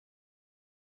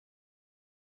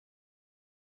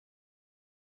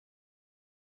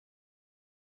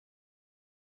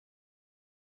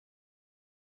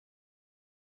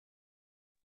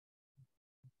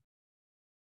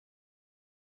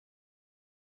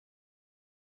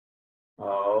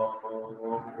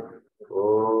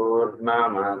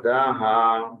పూర్ణమదః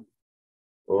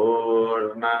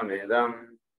పూర్ణమిదం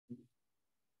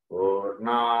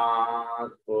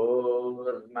పూర్ణాత్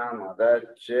పూర్ణముదచ్యతే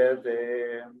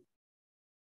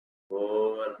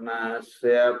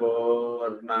పూర్ణస్య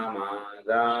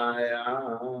పూర్ణమాదాయ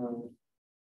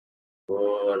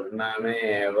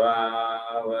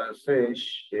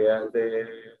పూర్ణమేవావశిష్యతే.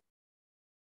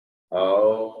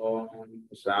 ఓం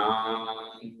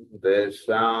శాంతి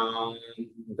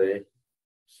శాంతి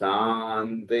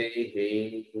శాంతి.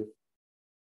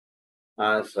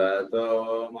 అసతో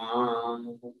మా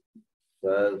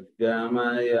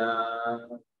సద్గమయ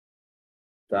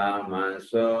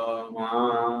తమసో మా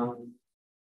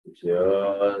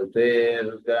జ్యోతిర్గమయ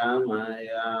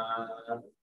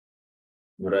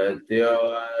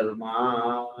మృత్యోర్మా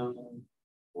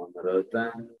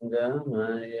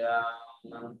అమృతంగమయ.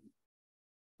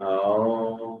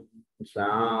 ఓం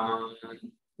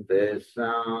శాంతి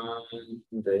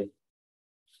శాంతి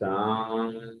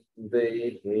శాంతి.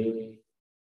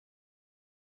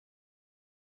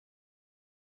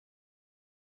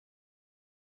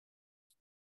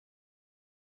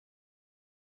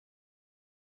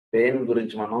 పెయిన్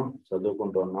గురించి మనం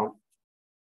చదువుకుంటున్నాం.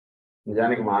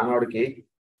 నిజానికి మానవుడికి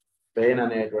పెయిన్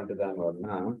అనేటువంటి దాని వలన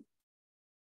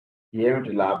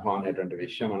ఏమిటి లాభం అనేటువంటి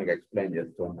విషయం మనకి ఎక్స్ప్లెయిన్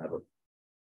చేస్తూ ఉన్నారు.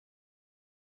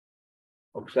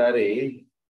 ఒకసారి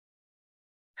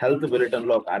హెల్త్ బులెటిన్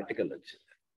లో ఒక ఆర్టికల్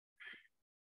వచ్చింది.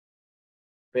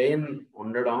 పెయిన్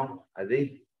ఉండడం అది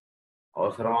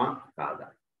అవసరమా కాదా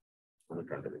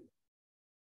అనేటువంటిది.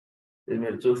 ఇది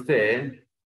మీరు చూస్తే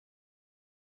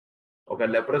ఒక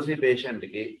లెప్రసీ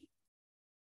పేషెంట్కి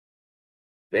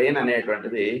పెయిన్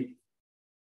అనేటువంటిది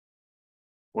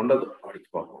ఉండదు. వాడికి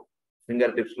పాపం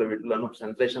ఫింగర్ టిప్స్ లో వీటిలోనూ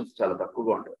సెన్సేషన్స్ చాలా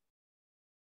తక్కువగా ఉంటాయి.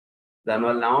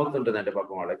 దానివల్ల ఏమవుతుంటుంది అంటే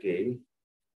పాపం వాళ్ళకి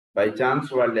బై ఛాన్స్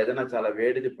వాళ్ళు ఏదైనా చాలా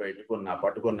వేడిది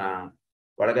పట్టుకున్నా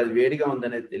వాళ్ళకి అది వేడిగా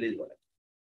ఉందనేది తెలియదు. వాళ్ళకి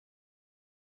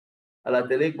అలా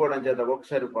తెలియకపోవడం చేత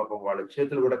ఒక్కొక్కసారి పాపం వాళ్ళ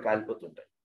చేతులు కూడా కాలిపోతుంటాయి.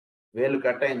 వేలు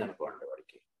కట్ అయింది అనుకోండి,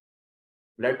 వాడికి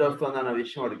బ్లడ్ వస్తుందన్న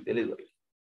విషయం వాడికి తెలియదు. వాడికి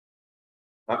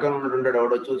పక్కన ఉన్నటువంటి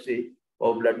ఎవడో చూసి, ఓ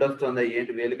బ్లడ్ వస్తుందా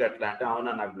ఏంటి వేలు కట్టలా అంటే,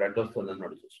 అవునా నాకు బ్లడ్ వస్తుంది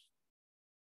అన్నాడు. చూసి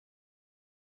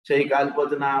చెయ్యి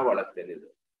కాలిపోతున్నా వాళ్ళకి తెలియదు.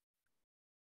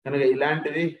 కనుక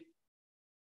ఇలాంటివి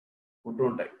ఉంటూ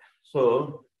ఉంటాయి. సో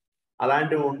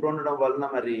అలాంటివి ఉంటుండడం వలన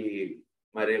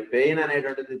మరి పెయిన్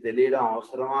అనేటువంటిది తెలియడం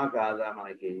అవసరమా కాదా?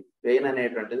 మనకి పెయిన్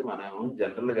అనేటువంటిది మనం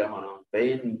జనరల్గా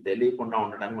పెయిన్ తెలియకుండా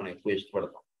ఉండడానికి మనం ఎక్కువ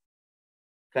ఇష్టపడతాం.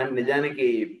 కానీ నిజానికి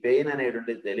పెయిన్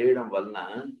అనేటువంటిది తెలియడం వలన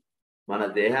మన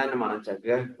దేహాన్ని మనం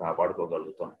చక్కగా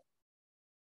కాపాడుకోగలుగుతాం.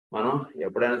 మనం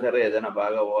ఎప్పుడైనా సరే ఏదైనా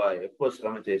బాగా ఎక్కువ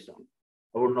శ్రమ చేసాం,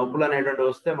 అప్పుడు నొప్పులు అనేటువంటి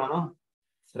వస్తే మనం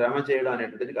శ్రమ చేయడం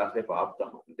అనేటువంటిది కాసేపు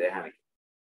ఆపుతాం దేహానికి.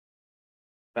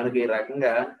 కనుక ఈ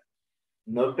రకంగా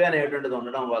నొప్పి అనేటువంటిది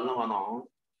ఉండడం వలన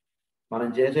మనం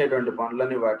చేసేటువంటి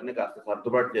పనులని వాటిని కాస్త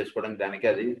సర్దుబాటు చేసుకోవడానికి దానికి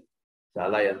అది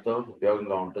చాలా ఎంతో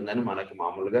ఉపయోగంగా ఉంటుందని మనకి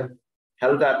మామూలుగా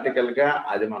హెల్త్ ఆర్టికల్గా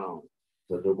అది మనం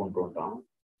చదువుకుంటూ ఉంటాం.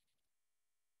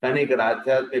 కానీ ఇక్కడ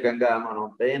ఆధ్యాత్మికంగా మనం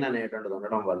పెయిన్ అనేటువంటిది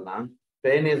ఉండడం వలన,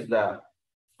 pain is the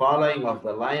following of the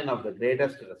line of the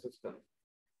greatest resistance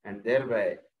and there by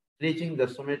reaching the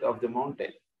summit of the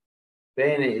mountain.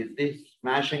 Pain is the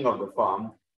smashing of the form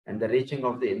and the reaching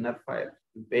of the inner fire.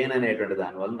 Pain అనేటువంటి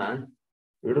దాని వలన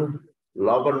వీడు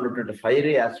లోపల ఉన్నటువంటి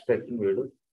fiery ఆస్పెక్ట్ని వీడు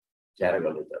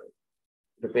చేరగలుగుతాడు.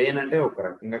 Pain అంటే ఒక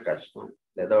రకంగా కష్టం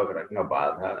లేదా ఒక రకంగా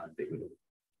బాధ అంటే వీడు.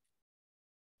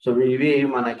 సో ఇవి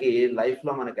మనకి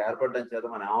లైఫ్లో మనకి ఏర్పడడం చేత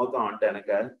మనం ఏమవుతాం అంటే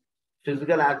కనుక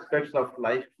ఫిజికల్ ఆస్పెక్ట్స్ ఆఫ్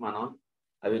లైఫ్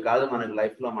అవి కాదు మనకి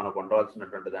లైఫ్లో మనకు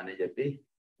ఉండవలసినటువంటిది అని చెప్పి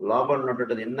లోపల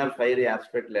ఉన్నటువంటి ఇన్నర్ ఫైరీ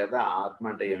ఆస్పెక్ట్ లేదా ఆత్మ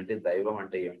అంటే ఏమిటి, దైవం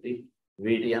అంటే ఏమిటి,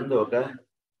 వీటి యందు ఒక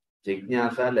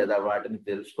జిజ్ఞాస లేదా వాటిని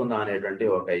తెలుసుకుందాం అనేటువంటి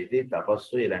ఒక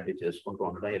తపస్సు ఇలాంటివి చేసుకుంటూ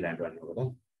ఉండడం, ఇలాంటివన్నీ కూడా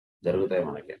జరుగుతాయి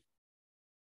మనకి.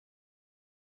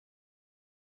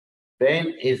 Pain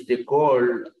is the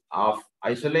cold of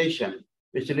isolation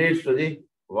which leads to the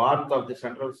వార్త్ of the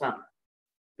central sun.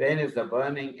 Pain is the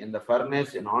burning in the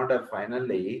furnace in order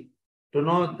finally to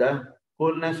know the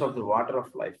coolness of the water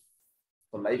of life.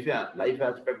 So life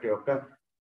aspect యొక్క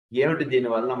ఏమిటి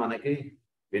దీనివల్ల మనకి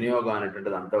వినియోగం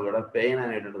అనేటువంటిది అంతా కూడా pain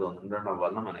అనేటువంటిది ఉండడం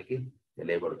వల్ల మనకి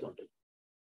తెలియబడుతుంటుంది.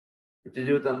 నిత్య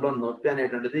జీవితంలో నొప్పి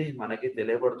అనేటువంటిది మనకి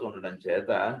తెలియబడుతూ ఉండడం చేత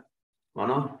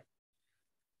మనం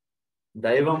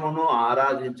దైవమును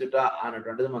ఆరాధించుట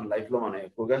అనేటువంటిది మన లైఫ్లో మనం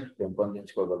ఎక్కువగా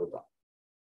పెంపొందించుకోగలుగుతాం.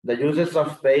 The uses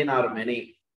of pain or many.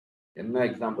 ఎన్నో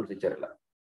ఎగ్జాంపుల్స్ ఇచ్చారు ఇలా.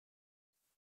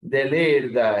 They lead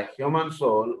the human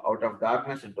soul out of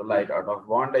darkness into light, out of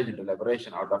bondage into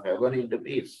liberation, out of agony into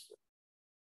peace.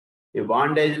 ఈ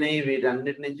బాండేజ్ని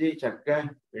వీటన్నిటి నుంచి చక్కగా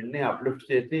వీడిని అప్లిఫ్ట్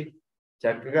చేసి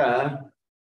చక్కగా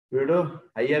వీడు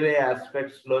హయ్యర్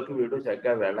ఆస్పెక్ట్స్ లోకి వీడు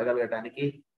చక్కగా వెళ్ళగలగడానికి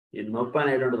ఈ నొప్పి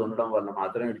అనేటువంటిది ఉండడం వల్ల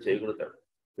మాత్రం వీడు చేయగలుగుతాడు.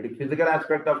 వీడికి ఫిజికల్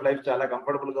ఆస్పెక్ట్ ఆఫ్ లైఫ్ చాలా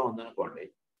కంఫర్టబుల్ గా ఉందనుకోండి,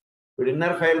 వీడు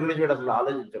ఇన్నర్ ఫైర్ గురించి వీడు అసలు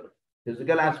ఆలోచించడు.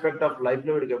 ఫిజికల్ ఆస్పెక్ట్ ఆఫ్ లైఫ్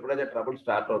లో వీడికి ఎప్పుడైతే ట్రబుల్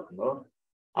స్టార్ట్ అవుతుందో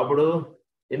అప్పుడు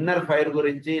ఇన్నర్ ఫైర్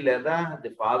గురించి, లేదా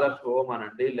ది ఫాదర్స్ హోమ్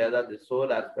అనండి, లేదా ది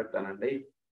సోల్ ఆస్పెక్ట్ అనండి,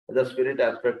 లేదా స్పిరిట్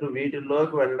ఆస్పెక్ట్,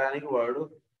 వీటిల్లోకి వెళ్ళడానికి వాడు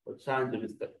ఉత్సాహం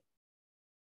చూపిస్తాడు.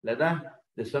 లేదా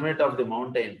the summit of the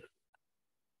mountain,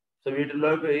 so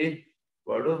వీటిల్లోకి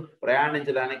వాడు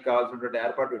ప్రయాణించడానికి కావాల్సినటువంటి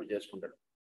ఏర్పాటు వీడు చేసుకుంటాడు.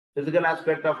 Physical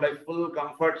aspect of life full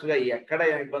comforts గా ఎక్కడ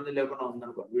ఇబ్బంది లేకుండా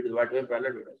ఉందనుకో వీడు వాటి వైపు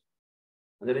వెళ్ళడు. వీడు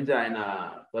అందురించి ఆయన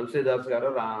తులసీదాస్ గారు,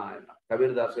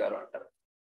 కబీర్ దాస్ గారు అంటారు,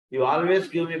 you always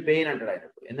give me pain అంటాడు ఆయన.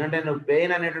 ఎందుకంటే నువ్వు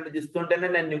పెయిన్ అనేటువంటిది ఇస్తుంటేనే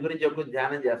నేను నీ గురించి ఎప్పుడు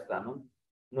ధ్యానం చేస్తాను,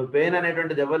 నువ్వు పెయిన్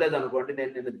అనేటువంటిది ఇవ్వలేదు అనుకోండి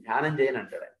నేను నిన్ను ధ్యానం చేయను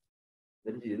అంటాడు ఆయన.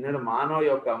 ఎందుకంటే మానవ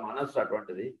యొక్క మనస్సు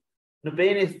అటువంటిది. నువ్వు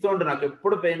పెయిన్ ఇస్తుంటు, నాకు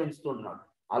ఎప్పుడు pain ఇస్తుంటున్నావు,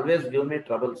 always give me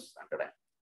troubles అంటాడు ఆయన.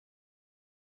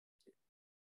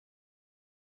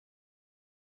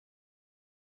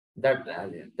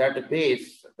 That peace,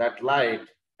 that light,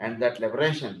 and that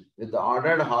liberation with the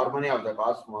ordered harmony of the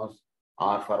cosmos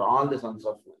are for all the sons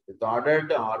of man. With the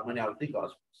ordered harmony of the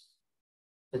cosmos.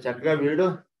 చక్కగా వీడు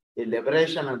ఈ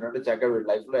liberation అంటే చక్కగా వీడు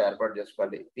life లో ఏర్పాటు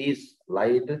చేసుకోవాలి. పీస్,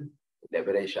 లైట్,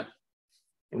 లిబరేషన్,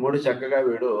 ఈ మూడు చక్కగా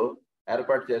వీడు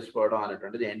ఏర్పాటు చేసుకోవడం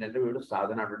అనేటువంటిది ఏంటంటే వీడు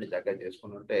సాధన అటువంటి చక్కగా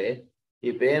చేసుకుంటుంటే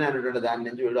ఈ పెయిన్ అనేటువంటి దాని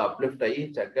నుంచి వీడు అప్లిఫ్ట్ అయ్యి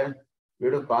చక్కగా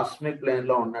వీడు కాస్మిక్ ప్లేన్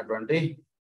లో ఉన్నటువంటి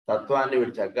తత్వాన్ని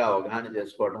వీడు చక్కగా అవగాహన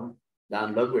చేసుకోవడం,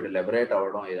 దానిలోకి వీడు లిబరేట్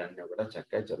అవ్వడం, ఇదన్నీ కూడా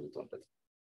చక్కగా జరుగుతుంటుంది.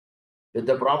 With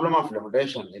the problem of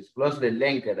limitation is closely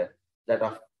linked that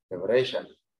of liberation.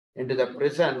 Into the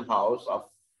prison house of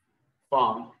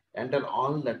form enter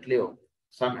all that live.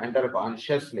 Some enter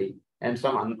consciously and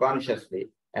some unconsciously,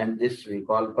 and this we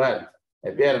call birth,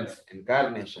 appearance,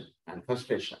 incarnation,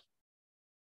 manifestation.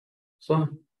 So,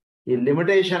 ఈ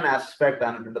limitation aspect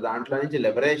అనేటువంటి దాంట్లో నుంచి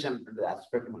liberation అనేటువంటి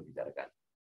aspect మనకి జరగాలి.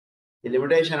 ఈ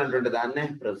limitation అనేటువంటి దాన్నే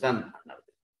ప్రిజన్ అన్నారు.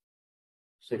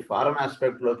 సో ఈ ఫారెన్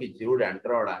ఆస్పెక్ట్ లోకి జీవుడు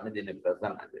ఎంటర్ అవడాన్ని దీన్ని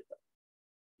ప్రిజన్ అని చెప్పారు.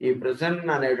 ఈ ప్రిజన్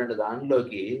అనేటువంటి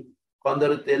దానిలోకి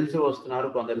కొందరు తెలిసి వస్తున్నారు,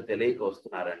 కొందరు తెలియక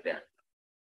వస్తున్నారంటే అంటారు.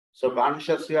 సో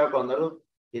కాన్షియస్ గా కొందరు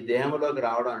ఈ దేహంలోకి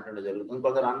రావడం అంటే జరుగుతుంది,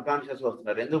 కొందరు అన్కాన్షియస్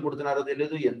వస్తున్నారు. ఎందుకు పుడుతున్నారో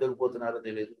తెలియదు, ఎందుకు పోతున్నారో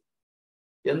తెలియదు,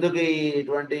 ఎందుకు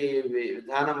ఇటువంటి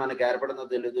విధానం మనకి ఏర్పడిందో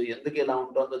తెలియదు, ఎందుకు ఇలా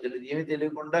ఉంటుందో తెలియదు, ఏమీ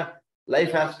తెలియకుండా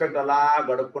లైఫ్ ఆస్పెక్ట్ అలా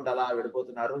గడుపుకుంటూ అలా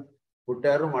వెళ్ళిపోతున్నారు.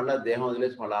 పుట్టారు, మళ్ళీ దేహం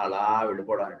వదిలేసి మళ్ళీ అలా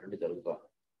వెళ్ళిపోవడం అనేటువంటి జరుగుతుంది.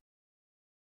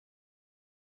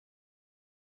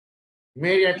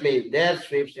 Immediately there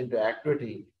sweeps into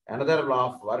activity another law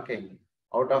of working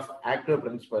out of active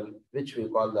principle, which we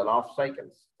call the law of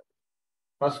cycles.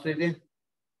 First ఇది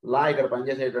లా ఇక్కడ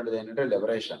పనిచేసేటువంటిది ఏంటంటే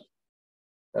లిబరేషన్.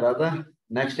 తర్వాత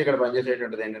నెక్స్ట్ ఇక్కడ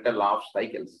పనిచేసేటువంటిది ఏంటంటే లా ఆఫ్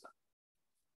సైకిల్స్.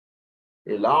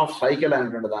 ఈ లా ఆఫ్ సైకిల్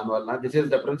అనేటువంటి దానివల్ల this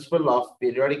is the principal of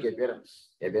periodic appearance,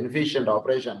 A బెనిఫిషియంట్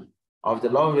operation of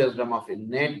the love wisdom of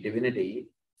innate divinity,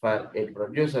 for it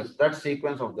produces that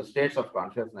sequence of the states of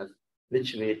consciousness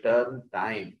which we term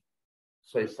time.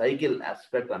 So ఈ cycle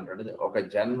aspect అంటే ఒక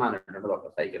జన్మ అనేటువంటిది ఒక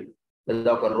cycle,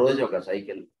 లేదా ఒక రోజు ఒక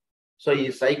సైకిల్. సో ఈ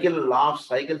సైకిల్ లా ఆఫ్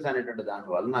సైకిల్స్ అనేటువంటి దాని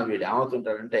వలన వీడు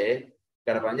ఏమవుతుంటారంటే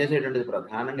ఇక్కడ పనిచేసేటువంటిది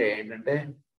ప్రధానంగా ఏంటంటే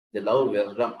ది లవ్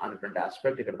విజ్డమ్ అనేటువంటి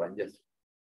ఆస్పెక్ట్ ఇక్కడ పనిచేస్తుంది.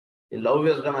 ఈ లవ్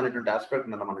విజ్డమ్ అనేటువంటి ఆస్పెక్ట్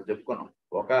మనం చెప్పుకున్నాం.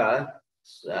 ఒక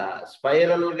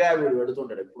స్పైరల్ గా వీడు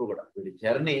వెళుతుంటాడు ఎప్పుడు కూడా. వీడి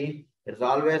journey it's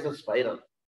always spiral.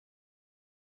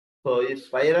 So ఈ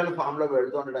స్పైరల్ ఫామ్ లో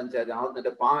వెళుతూ ఉండడం చేత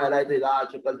ఏమవుతుందంటే పాము ఎలా అయితే ఇలా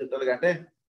చుట్టలుగా అంటే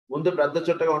ముందు పెద్ద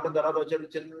చుట్టగా ఉంటుంది, తర్వాత వచ్చే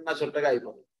చిన్న చుట్టగా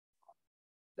అయిపోతుంది.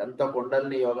 ఇదంతా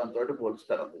కుండలిని యోగంతో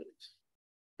పోల్చుతారు అందు గురించి.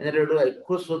 ఎందుకంటే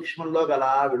ఎక్కువ సూక్ష్మంలోకి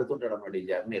అలా వెళుతుంటాడు అన్నమాట ఈ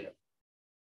జర్నీలో.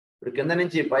 ఇప్పుడు కింద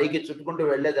నుంచి పైకి చుట్టుకుంటూ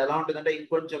వెళ్ళేది ఎలా ఉంటుందంటే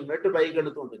ఇంకొంచెం మెట్టు పైకి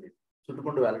వెళుతూ ఉంటుంది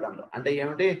చుట్టుకుంటూ వెళ్ళడంలో. అంటే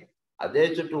ఏమిటి, అదే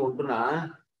చుట్టూ ఉంటున్నా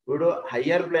వీడు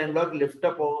హయ్యర్ ప్లేన్ లోకి లిఫ్ట్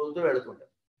అప్ అవుతూ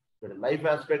వెళుతుంటాడు. ఇప్పుడు లైఫ్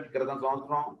ఆస్పెక్ట్ క్రితం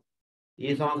సంవత్సరం,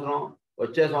 ఈ సంవత్సరం,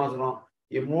 వచ్చే సంవత్సరం,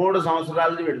 ఈ 3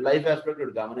 సంవత్సరాలది వీడు లైఫ్ ఆస్పెక్ట్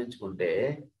వీడు గమనించుకుంటే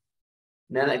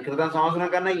నేను క్రితం సంవత్సరం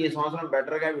కన్నా ఈ సంవత్సరం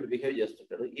బెటర్గా వీడు బిహేవ్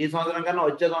చేస్తుంటాడు, ఈ సంవత్సరం కన్నా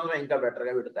వచ్చే సంవత్సరం ఇంకా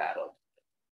బెటర్గా వీడు తయారవుతుంటాడు.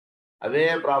 అవే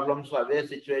ప్రాబ్లమ్స్, అవే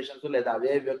సిచ్యువేషన్స్, లేదా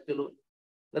అవే వ్యక్తులు,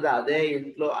 లేదా అదే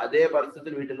ఇంట్లో అదే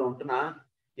పరిస్థితులు వీటిలో ఉంటున్నా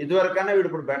ఇదివరకన్నా వీడు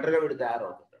ఇప్పుడు బెటర్గా వీడు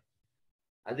తయారవుతుంటాడు.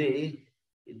 అది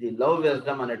ఇది లవ్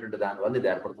విజ్డమ్ అనేటువంటి దానివల్ల ఇది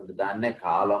ఏర్పడుతుంది. దాన్నే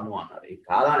కాలము అన్నారు. ఈ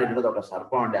కాలం అనేటువంటిది ఒక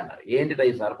సర్పం అండి అన్నారు. ఏంటిట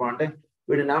ఈ సర్పం అంటే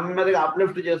వీడు నెమ్మదిగా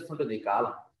అప్లిఫ్ట్ చేస్తుంటుంది ఈ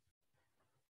కాలం.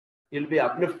 విల్ బి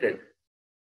అప్లిఫ్టెడ్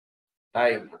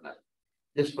టైం అన్నారు.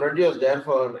 This produce there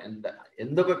four.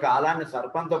 ఎందుకు కాలాన్ని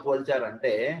సర్పంతో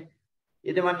పోల్చారంటే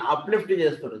ఇది మనం అప్లిఫ్ట్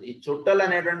చేస్తుంటుంది. ఈ చుట్టలు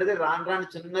అనేటువంటిది రాను రాను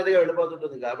చిన్నదిగా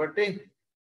వెళ్ళిపోతుంటుంది కాబట్టి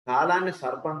కాలాన్ని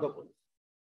సర్పంతో పోతుంది.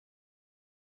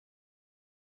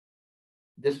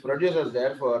 This produces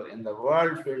therefore in the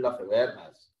world field of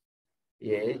awareness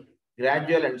a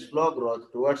gradual and slow growth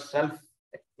towards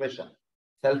self-expression,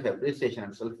 self-appreciation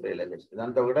and self-realization.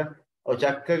 ఇదంతా కూడా ఒక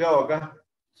చక్కగా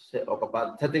ఒక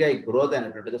పద్ధతిగా ఈ గ్రోత్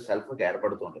అనేటువంటిది సెల్ఫ్కి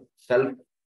ఏర్పడుతుంది. సెల్ఫ్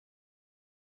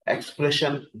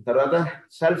ఎక్స్ప్రెషన్, తర్వాత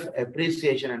self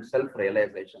appreciation and self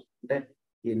realisation. అంటే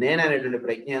ఈ నేను అనేటువంటి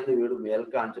ప్రజ్ఞ వీడు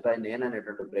మేల్కాంచుట నేను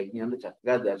అనేటువంటి ప్రజ్ఞ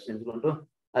చక్కగా దర్శించుకుంటూ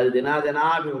అది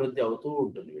దినాదినాభివృద్ధి అవుతూ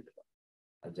ఉంటుంది. వీటిలో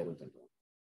అది జరుగుతుంది.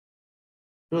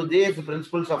 To these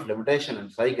principles of limitation and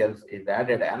cycles is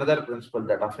added another principle,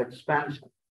 that of expansion.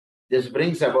 This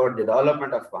brings about the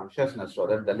development of consciousness so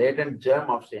that the latent germ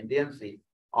of sentiency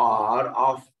or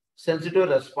of sensitive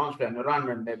response to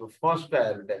environment may be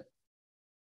fostered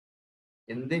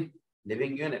in the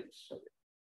living units.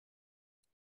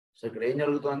 So ఇక్కడ ఏం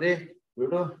జరుగుతుంది,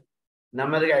 వీడు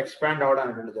నెమ్మదిగా expand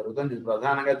అవడానికి జరుగుతుంది. ఇది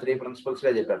ప్రధానంగా 3 principles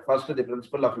గా చెప్పారు. First the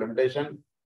principal of limitation,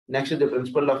 next the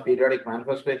principal of periodic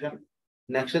manifestation,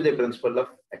 next the principal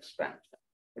of expansion.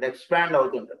 ఇది ఎక్స్పాండ్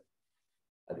అవుతుంటుంది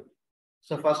అది.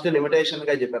 సో ఫస్ట్ లిమిటేషన్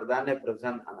గా చెప్పారు, దాన్నే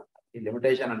ప్రిజన్ అన్నారు. ఈ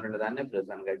లిమిటేషన్ అంటే దాన్నే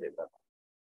ప్రిజన్ గా చెప్పారు.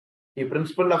 ఈ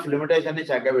ప్రిన్సిపల్ ఆఫ్ లిమిటేషన్ ని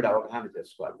చక్కగా వీడు అవగాహన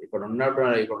చేసుకోవాలి. ఇక్కడ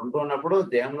ఉంటున్నప్పుడు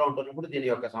దేహంలో ఉంటున్నప్పుడు దీని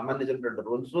యొక్క సంబంధించినటువంటి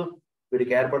రూల్స్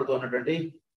వీడికి ఏర్పడుతున్నటువంటి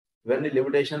ఇవన్నీ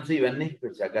లిమిటేషన్స్ ఇవన్నీ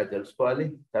వీడు చక్కగా తెలుసుకోవాలి.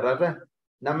 తర్వాత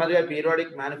నెమ్మదిగా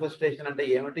పీరియాడిక్ మేనిఫెస్టేషన్ అంటే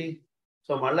ఏమిటి,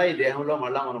 సో మళ్ళీ ఈ దేహంలో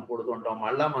మళ్ళీ మనం పుడుతుంటాం,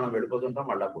 మళ్ళీ మనం వెళ్ళిపోతుంటాం,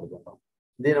 మళ్ళీ పుడుతుంటాం.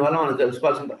 దీనివల్ల మనం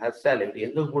తెలుసుకోవాల్సిన రహస్యాలు ఏమిటి,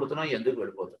 ఎందుకు పుడుతున్నాం, ఎందుకు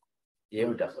వెళ్ళిపోతున్నాం,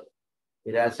 ఏమిటి అసలు,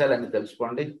 ఈ రహస్యాలన్నీ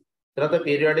తెలుసుకోండి. తర్వాత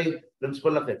పీరియాడిక్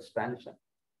ప్రిన్సిపల్ ఆఫ్ ఎక్స్పాన్షన్,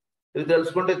 ఇది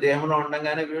తెలుసుకుంటే దేహంలో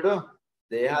ఉండగానే వీడు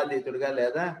దేహాతీతుడిగా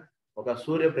లేదా ఒక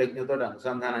సూర్య ప్రజ్ఞతో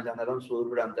అనుసంధానం చెందడం,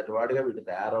 సూర్యుడు అంతటి వాడిగా వీడు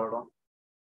తయారవడం,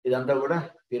 ఇదంతా కూడా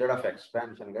పీరియడ్ ఆఫ్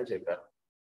ఎక్స్పాన్షన్ గా చెప్పారు.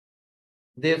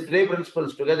 These 3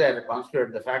 principles together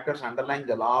constitute the factors underlying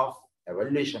the law of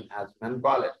evolution, as men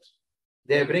call it.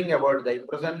 They bring about the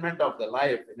imprisonment of the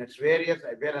life in its various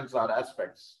appearance or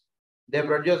aspects. They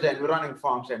produce the environing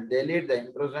forms and they lead the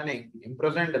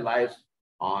imprisoned lives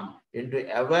on into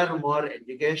ever more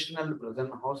educational prison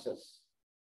houses.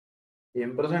 The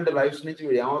imprisoned lives నుంచి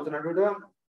వీడు ఏమవుతున్నాడు,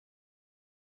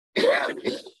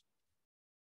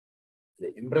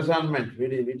 imprisonment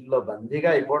వీటిలో బందీగా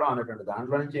అయిపోవడం అనేటువంటి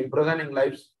దాంట్లో నుంచి ఇంప్రిజనింగ్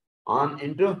lifes on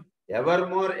into ever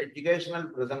more educational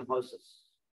prison houses.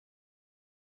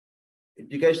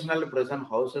 Educational prison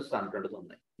houses అంటుంటుంది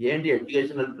ఉన్నాయి. ఏంటి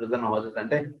ఎడ్యుకేషనల్ ప్రిజన్ హౌసెస్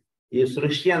అంటే, ఈ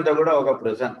సృష్టి అంతా కూడా ఒక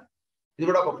ప్రిజన్, ఇది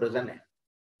కూడా ఒక ప్రిజనే.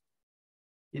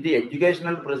 ఇది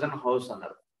ఎడ్యుకేషనల్ ప్రిజన్ హౌస్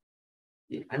అన్నారు.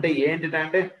 అంటే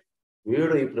ఏంటిదంటే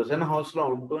వీడు ఈ ప్రిజన్ హౌస్ లో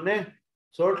ఉంటూనే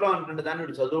చోట్ల ఉంటుండే దాన్ని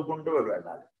వీడు చదువుకుంటూ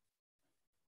వెళ్ళాలి.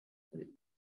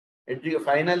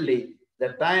 Finally, the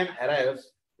time arrives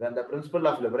when the principle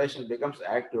of liberation becomes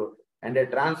active and a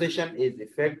transition is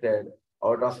effected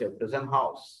out of a prison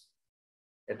house.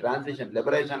 A transition,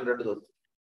 liberation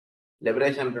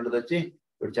వచ్చి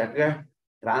వీడు చక్కగా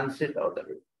ట్రాన్సిట్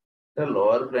అవుతాడు.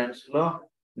 లోవర్ ప్లేన్స్ లో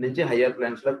నుంచి హయ్యర్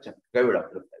ప్లేన్స్ లో చక్కగా వీడు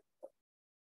అప్లిఫ్ట్ అవుతాడు.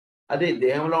 అది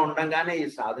దేహంలో ఉండగానే ఈ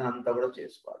సాధన అంతా కూడా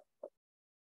చేసుకోవాలి.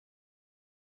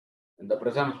 In the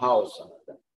prison house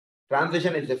అన్నది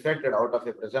transition is effected out of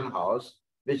a prison house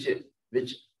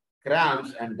which crams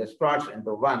and distorts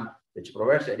into one which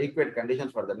provides adequate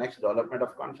conditions for the next development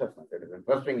of consciousness. It is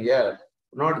interesting here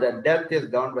to note that death is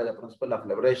governed by the principle of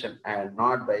liberation and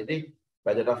not by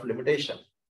that of limitation.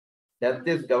 Death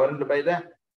is governed by the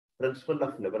principle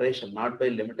of liberation, not by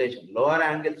limitation. Lower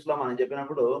angles లో మనం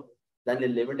చెప్పినప్పుడు దాన్ని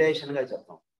limitation గా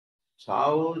చెప్తాం.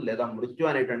 చావు లేదా మృత్యు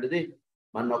అనేటువంటిది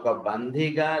మన ఒక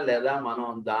బందీగా లేదా మనం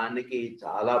దానికి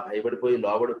చాలా భయపడిపోయి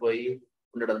లోబడిపోయి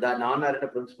ఉండడం, దాన్ని ఏమన్నారంటే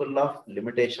ప్రిన్సిపల్ ఆఫ్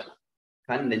లిమిటేషన్.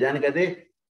 కానీ నిజానికి అది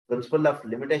ప్రిన్సిపల్ ఆఫ్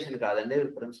లిమిటేషన్ కాదండి,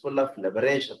 ప్రిన్సిపల్ ఆఫ్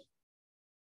లిబరేషన్.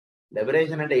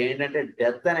 లిబరేషన్ అంటే ఏంటంటే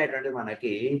డెత్ అనేటువంటి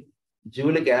మనకి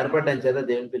జీవులకి ఏర్పడడం చేత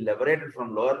they will be liberated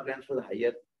from lower planes to the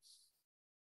higher.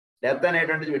 Death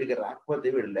అనేటువంటిది వీడికి రాకపోతే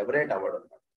వీడు లిబరేట్ అవ్వడం.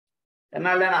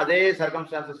 ఎన్నాళ్ళైనా అదే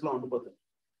సర్కమ్స్టాన్సెస్ లో ఉండిపోతుంది,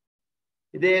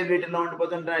 ఇదే వీటిలో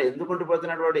ఉండిపోతుంటాడు. ఎందుకు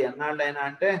ఉండిపోతున్నాడు వాడు ఎన్నాళ్ళైనా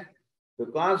అంటే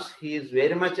because he's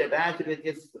very much attached with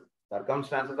his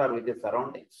circumstances are with his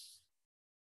surroundings.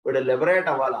 వీడు లిబరేట్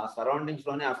అవ్వాలి ఆ సరౌండింగ్స్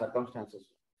లోనే, ఆ సర్కమ్స్టాన్సెస్.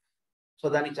 సో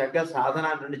దానికి చక్కగా సాధన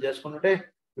నుండి చేసుకుంటుంటే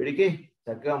వీడికి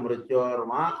చక్కగా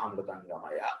మృత్యోర్మా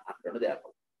అమృతంగమయ అంటున్నది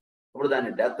ఏర్పడుతుంది. ఇప్పుడు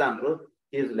దాన్ని డెత్ అనరు,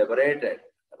 హీఈస్ లిబరేటెడ్.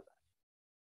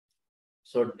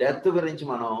 సో డెత్ గురించి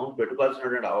మనం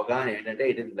పెట్టుకోవాల్సినటువంటి అవగాహన ఏంటంటే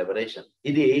ఇట్ ఈస్ లిబరేషన్.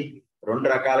 ఇది 2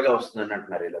 రకాలుగా వస్తుందని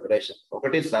అంటున్నారు ఈ లిబరేషన్.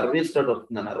 ఒకటి సర్వీస్ తోటి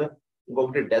వస్తుందన్నారు,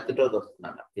 ఇంకొకటి డెత్ తోటి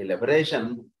వస్తుందన్నారు. ఈ లిబరేషన్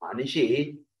మనిషి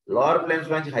లోవర్ ప్లేన్స్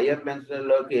నుంచి హయ్యర్ ప్లేన్స్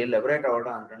లోకి లిబరేట్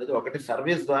అవ్వడం అంటున్నది ఒకటి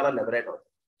సర్వీస్ ద్వారా లిబరేట్ అవుతుంది.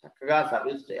 చక్కగా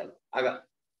సర్వీస్ చేయాలి. బాగా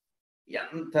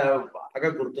ఎంత బాగా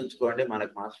గుర్తుంచుకోండి,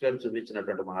 మనకు మాస్టర్ గారు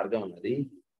చూపించినటువంటి మార్గం ఉన్నది.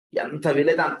 ఎంత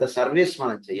వీలైతే అంత సర్వీస్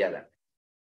మనం చేయాలండి.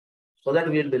 So that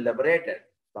will be liberated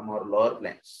from our lower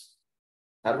planes.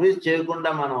 Service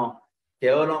చేయకుండా మనం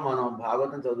కేవలం మనం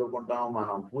భాగవతం చదువుకుంటాం,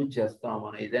 మనం పూజ చేస్తాం,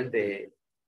 మనం ఇదంటే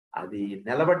అది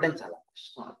నిలబడడం చాలా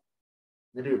కష్టం.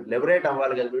 మీరు లిబరేట్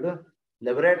అవ్వాలి కదా. వీడు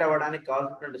లిబరేట్ అవ్వడానికి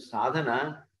కావాల్సినటువంటి సాధన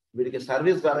వీడికి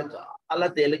సర్వీస్ ద్వారా చాలా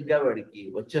తేలిగ్గా వాడికి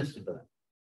వచ్చేస్తుంటుంది.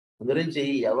 గురించి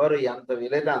ఎవరు ఎంత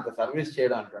వీలైతే అంత సర్వీస్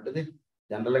చేయడం అంటుంటుంది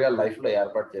జనరల్గా లైఫ్లో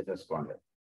ఏర్పాటు చేసేసుకోండి.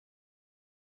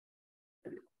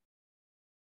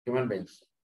 Human beings.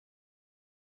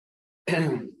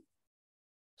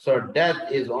 So death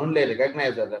is only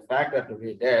recognized as a factor to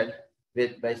be dead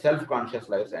by self-conscious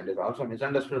lives and is also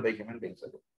misunderstood by human beings.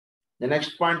 The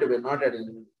next point to be noted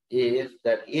is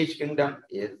that each kingdom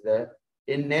is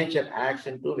in nature acts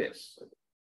in two ways.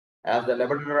 As the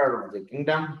liberator of the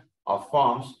kingdom of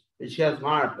forms which has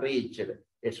not reached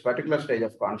its particular stage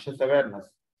of conscious awareness,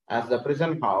 as the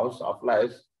prison house of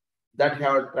lives that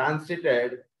have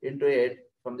transited into it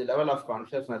from the level of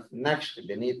consciousness next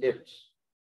beneath it.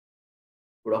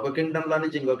 ఇప్పుడు ఒక కింగ్డమ్లో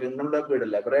నుంచి ఇంకో కింగ్డమ్లోకి వీడు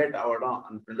liberate అవ్వడం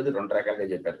అంటున్నది రెండు రకాలుగా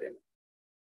చెప్పారు.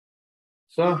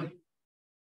 So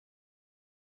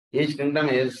each Kingdom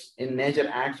is in nature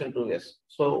acts in two ways.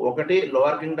 So ఒకటి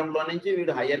లోవర్ కింగ్డమ్లో నుంచి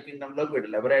వీడు హయ్యర్ కింగ్డమ్లోకి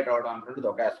వీడు లిబరేట్ అవ్వడం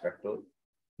అంటున్నది ఒక ఆస్పెక్ట్.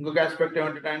 ఇంకొక ఆస్పెక్ట్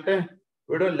ఏమిటంటే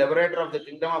వీడు liberator of the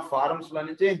Kingdom of ఫారమ్స్లో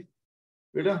నుంచి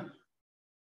వీడు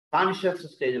కాన్షియస్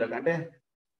స్టేజ్లోకి, అంటే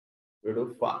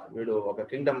వీడు ఒక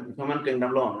కింగ్డమ్ హ్యూమన్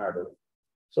కింగ్డమ్లో ఉన్నాడు.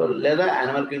 సో లేదా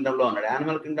యానిమల్ కింగ్డమ్లో ఉన్నాడు.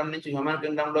 యానిమల్ కింగ్డమ్ నుంచి హ్యూమన్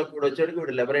కింగ్డమ్లోకి వీడు వచ్చేటికి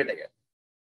వీడు లిబరేట్ అయ్యాడు.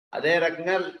 అదే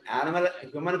రకంగా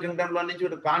హ్యూమన్ కింగ్డమ్లో నుంచి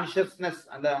వీడు కాన్షియస్నెస్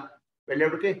అలా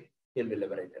వెళ్ళేటికి వీళ్ళు బి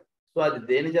లిబరేటెడ్. సో అది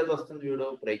దేని చేత వస్తుంది? వీడు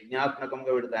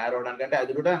ప్రజ్ఞాత్మకంగా వీడు తయారవడానికి, అంటే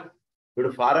అది కూడా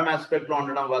వీడు ఫారం ఆస్పెక్ట్లో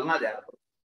ఉండడం వలన అది ఏర్పడుతుంది.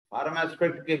 ఫారం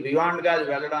ఆస్పెక్ట్కి బియాండ్గా అది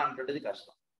వెళ్ళడం అంటున్నది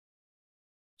కష్టం.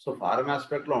 సో ఫారం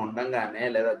ఆస్పెక్ట్లో ఉండంగానే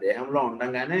లేదా దేహంలో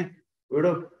ఉండంగానే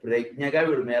వీడు ప్రజ్ఞగా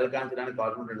వీడు మేల్కాంచడానికి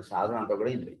కావాల్సినటువంటి సాధన అంతా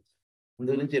కూడా ఇంద్రియం.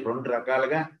 ఇందు నుంచి రెండు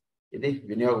రకాలుగా ఇది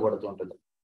వినియోగపడుతూ ఉంటుంది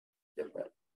చెప్పారు.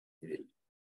 ఇది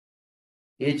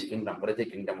ఈచ్ కింగ్డమ్, ప్రతి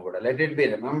కింగ్డమ్ కూడా let it be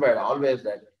remembered always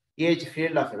that each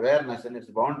field of awareness in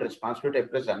it's bound responsibility to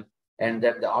present and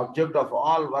that the object of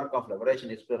all work of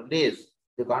liberation is to release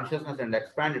the consciousness and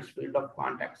expand it's field of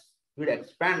contacts. వీడు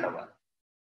expand అవ్వాలి.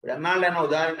 ఇప్పుడు ఎన్నాళ్ళైనా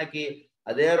ఉదాహరణకి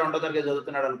అదే 2వ తరగతి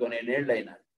చదువుతున్నాడు అనుకోని, 7 ఏళ్ళు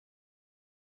అయినా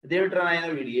అదేమిట్రా ఆయన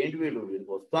వీడు ఏంటి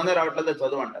వీడికి వస్తుందో రావట్లేదో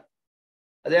చదువు అంటారు.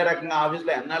 అదే రకంగా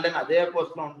ఆఫీస్లో ఎన్నాళ్ళైనా అదే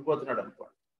పోస్ట్లో ఉండిపోతున్నాడు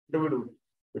అనుకోండి, అంటే వీడు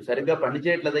సరిగ్గా పని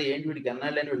చేయట్లేదా ఏంటి, వీడికి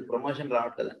ఎన్నాళ్ళైనా వీడికి ప్రమోషన్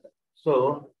రావట్లేదంట. సో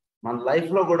మన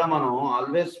లైఫ్లో కూడా మనం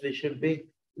always we should be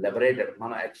liberated.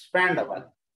 మనం ఎక్స్పాండ్ అవ్వాలి.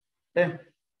 అంటే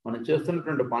మనం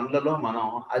చేస్తున్నటువంటి పనులలో మనం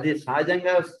అది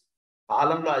సహజంగా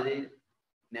కాలంలో అది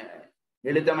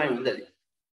మిళితమై ఉంది. అది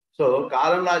సో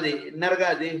కాలంలో అది ఇన్నర్గా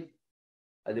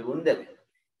అది ఉంది. అది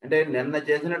అంటే నిన్న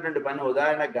చేసినటువంటి పని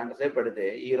ఉదాహరణకు గంట సేపు పెడితే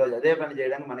ఈరోజు అదే పని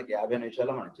చేయడానికి మనకి 50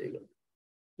 నిమిషాలు మనం చేయగలం.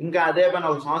 ఇంకా అదే పని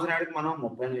ఒక సంవత్సరానికి మనం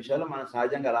 30 నిమిషాలు మనం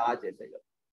సహజంగా అలా చేసేయగలం.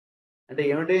 అంటే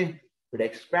ఏమిటి, ఇప్పుడు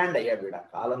ఎక్స్పాండ్ అయ్యాడు వీడు ఆ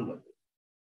కాలంలో.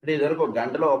 అంటే ఇదివరకు ఒక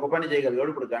గంటలో ఒక పని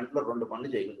చేయగలిగాడు, ఇప్పుడు గంటలో 2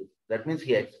 పనులు చేయగలుగుతాడు. That means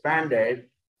he expanded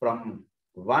from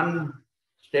one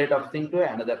state of thing to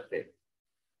another state.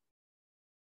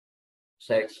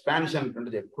 So expansion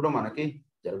ఉంటుంది ఎప్పుడు మనకి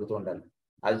జరుగుతూ ఉండాలి.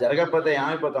 అది జరగకపోతే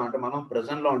ఏమైపోతాం అంటే మనం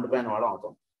ప్రెజెంట్లో ఉండిపోయిన వాళ్ళం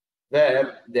అవుతాం. Wear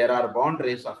there are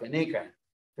boundaries of any kind.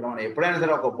 ఇక్కడ మనం ఎప్పుడైనా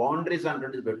సరే ఒక బౌండరీస్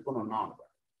అంటుండేది పెట్టుకుని ఉన్నాం అనుకో,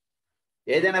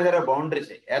 ఏదైనా సరే బౌండరీస్.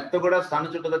 ఎర్త్ కూడా సన్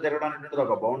చుట్టూ తిరగడం అనేటువంటిది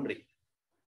ఒక బౌండరీ.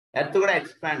 ఎర్త్ కూడా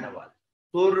ఎక్స్పాండ్ అవ్వాలి,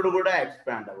 సూర్యుడు కూడా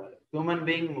ఎక్స్పాండ్ అవ్వాలి,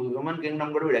 హ్యూమన్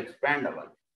కింగ్డమ్ కూడా వీడు ఎక్స్పాండ్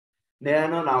అవ్వాలి.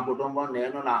 నేను నా కుటుంబం,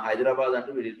 నేను నా హైదరాబాద్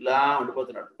అంటూ వీడు ఇట్లా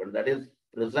ఉండిపోతున్నాడు. That is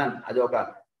prison. అది ఒక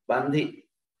బందీ.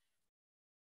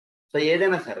 సో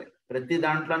ఏదైనా సరే ప్రతి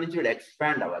దాంట్లో నుంచి వీడు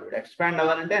ఎక్స్పాండ్ అవ్వాలి. వీడు ఎక్స్పాండ్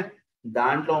అవ్వాలంటే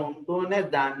దాంట్లో ఉంటూనే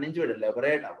దాని నుంచి వీడు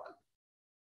లిబరేట్ అవ్వాలి.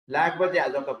 లేకపోతే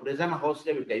అదొక ప్రిజన్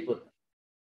హౌస్గా వీడికి అయిపోతుంది.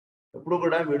 ఎప్పుడు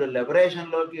కూడా వీడు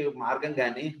లిబరేషన్లోకి మార్గం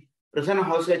కానీ ప్రిజన్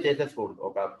హౌస్గా చేసేసుకోకూడదు.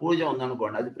 ఒక పూజ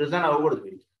ఉందనుకోండి, అది ప్రిజన్ అవ్వకూడదు.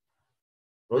 వీడికి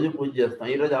రోజు పూజ చేస్తాం,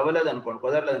 ఈరోజు అవ్వలేదు అనుకోండి,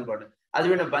 కుదరలేదు అనుకోండి, అది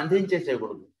వీడిని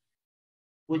బంధించేసేయకూడదు.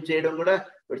 పూజ చేయడం కూడా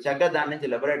వీడు చక్కగా దాని నుంచి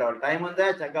లిబరేట్ అవ్వాలి. టైం ఉందా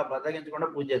చక్కగా బద్దగించకుండా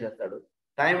పూజ చేసేస్తాడు.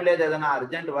 టైం లేదు, ఏదైనా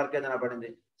అర్జెంట్ వర్క్ ఏదైనా పడింది,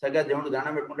 చక్కగా దేవుడికి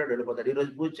దండం పెట్టుకుంటాడు, వెళ్ళిపోతాడు. ఈరోజు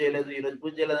పూజ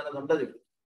చేయలేదు అన్నది ఉంటుంది.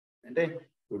 అంటే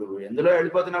వీడు ఎందులో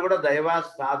వెళ్ళిపోతున్నా కూడా దైవ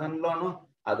సాధనలోను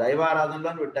ఆ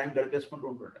దైవారాధనలోను వీడు టైం గడిపేసుకుంటూ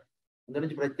ఉంటుంటాడు. అందు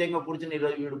నుంచి ప్రత్యేకంగా కూర్చుని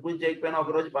ఈరోజు వీడు పూజ చేయకపోయినా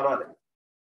ఒకరోజు పర్వాలేదు.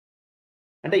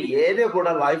 అంటే ఏది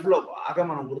కూడా లైఫ్లో బాగా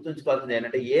మనం గుర్తుంచుకోవాల్సింది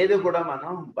ఏంటంటే ఏది కూడా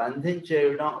మనం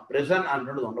బంధించేయడం, ప్రిజన్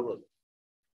అంటున్నది ఉండకూడదు.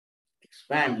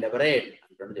 ఎక్స్పాండ్, లిబరేట్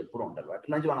అంటున్నది ఎప్పుడు ఉంటారు.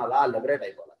 వాటి నుంచి మనం అలా లిబరేట్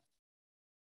అయిపోవాలి.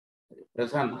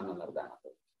 ప్రెసెంట్ అని అన్నారు దాని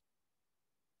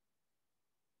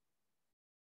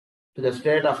to the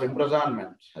state of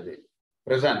imprisonment, అది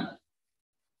ప్రెసెంట్.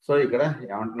 సో ఇక్కడ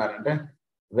ఏమంటున్నారంటే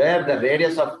wear the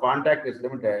radius of contact is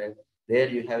limited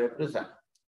there you have a prison.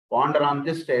 Ponder on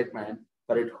this statement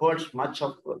for it holds much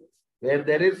of truth. Wear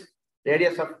there is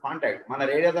radius of contact, మన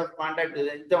radius of contact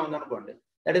ఎంత ఉందనుకోండి,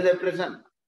 that is a prison.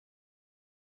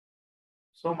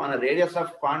 So మన radius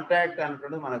of contact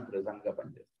అనుకుంటే మనకు ప్రిజన్గా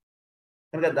పనిచేస్తుంది.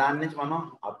 కనుక దాని నుంచి మనం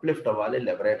అప్లిఫ్ట్ అవ్వాలి,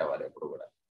 లిబరేట్ అవ్వాలి ఎప్పుడు కూడా.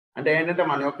 అంటే ఏంటంటే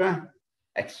మన యొక్క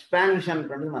ఎక్స్పాన్షన్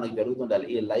అనేది మనకు జరుగుతుండాలి.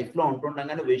 ఈ లైఫ్లో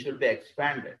ఉంటుండగానే we should be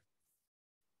expanded.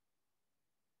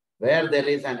 Where there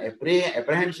is an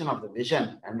apprehension of the vision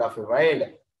and of a wide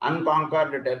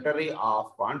unconquered territory of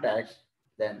contacts,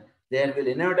 then there will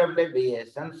inevitably be a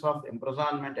sense of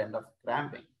imprisonment and of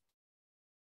cramping.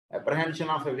 Apprehension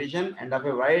of a vision and of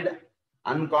a wide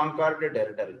unconquered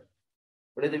territory.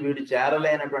 ఇప్పుడు ఇది వీడు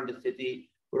చేరలేనటువంటి స్థితి,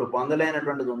 వీడు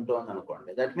పొందలేనటువంటిది ఉంటుంది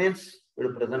అనుకోండి, that means వీడు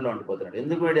ప్రెజెంట్లో ఉండిపోతున్నాడు.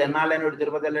 ఎందుకు వీడు ఎన్నాళ్ళైనా వీడు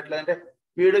తిరుపతి వెళ్ళట్లేదంటే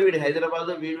వీడు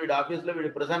హైదరాబాద్, వీడి ఆఫీస్లో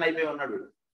వీడు ప్రెజెంట్ అయిపోయి ఉన్నాడు. వీడు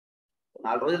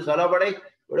 4 రోజులు సెలవు పడి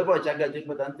విడిపో చక్కగా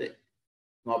తిరుపతి, అంతే.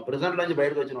 మా ప్రెజెంట్ నుంచి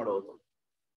బయటకు వచ్చినవాడు అవుతుంది.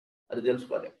 అది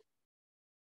తెలుసుకోలేదు.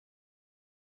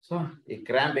 సో ఈ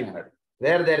క్రాంపింగ్ అన్నాడు.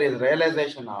 Wear there is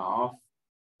realisation of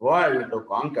world to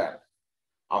conquer,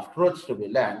 of truths to be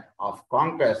learned, of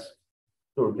conquers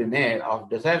to be made, of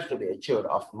desires to be achieved,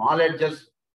 of knowledges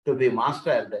to be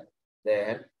mastered,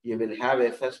 there you will have a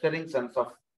festering sense of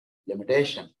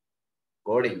limitation,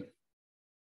 coding.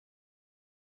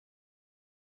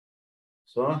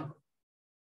 So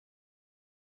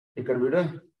ఇక్కడ వీడు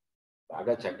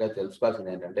బాగా చక్కగా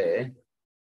తెలుసుకోవాల్సింది ఏంటంటే,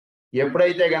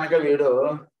 ఎప్పుడైతే కనుక వీడు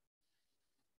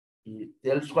ఈ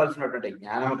తెలుసుకోవాల్సినటువంటి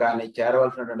జ్ఞానం కానీ,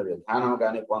 చేరవలసినటువంటి విధానం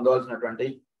కానీ, పొందవలసినటువంటి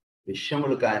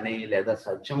విషయములు కానీ, లేదా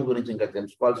సత్యం గురించి ఇంకా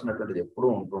తెలుసుకోవాల్సినటువంటిది ఎప్పుడు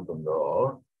ఉంటుంటుందో,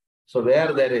 so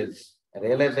where there is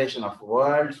realisation of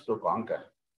world's to conquer,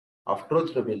 of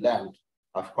truth to be learned,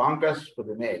 of conquers to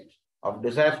be made, of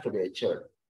desires to be achieved,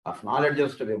 of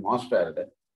knowledges to be mastered,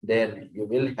 then you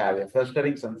will have a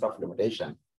festering sense of limitation,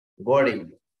 goading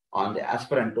on the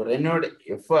aspirant to renewed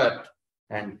effort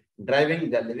and driving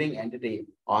the living entity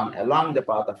on along the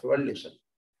path of evolution.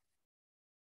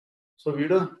 So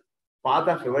వీడు path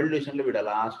of ఎవల్యూషన్లో వీడు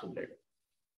last ఉంటాడు.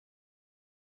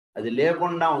 అది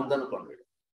లేకుండా ఉందనుకోండి, వీడు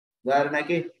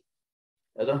ఉదాహరణకి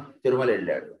ఏదో తిరుమల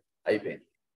వెళ్ళాడు, అయిపోయింది.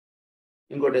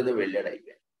 ఇంకోటి ఏదో వెళ్ళాడు,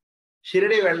 అయిపోయింది.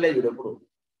 షిరిడి వెళ్ళలేదు వీడు ఎప్పుడు.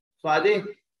 సో అది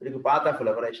వీడికి పాత్ ఆఫ్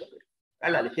లిబరేషన్.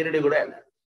 వెళ్ళాలి, షిరిడి కూడా వెళ్ళాలి.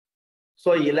 సో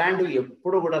ఇలాంటివి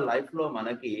ఎప్పుడు కూడా లైఫ్లో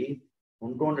మనకి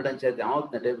ఉంటూ ఉండడం చేత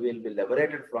ఏమవుతుందంటే, will be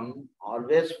liberated from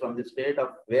always from the state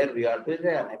of wear we are to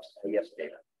the next higher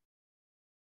state.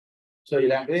 So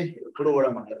ఇలాంటివి ఎప్పుడు కూడా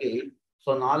మనకి సో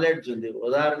నాలెడ్జ్ ఉంది.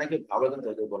 ఉదాహరణకి భాగవతం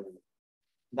చదువుకున్నాను,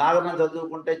 భాగవతం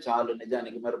చదువుకుంటే చాలు.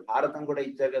 నిజానికి మరి భారతం కూడా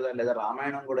ఇచ్చారు కదా, లేదా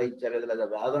రామాయణం కూడా ఇచ్చారు కదా, లేదా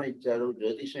వేదం ఇచ్చారు,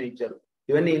 జ్యోతిషం ఇచ్చారు.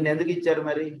 ఇవన్నీ ఎందుకు ఇచ్చారు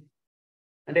మరి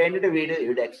అంటే ఏంటంటే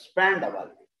వీడు ఎక్స్పాండ్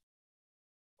అవ్వాలి.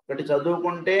 ఒకటి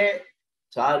చదువుకుంటే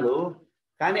చాలు,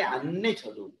 కానీ అన్నీ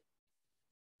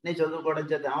చదువుకోవడం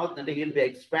చేత ఏమవుతుందంటే విల్ బి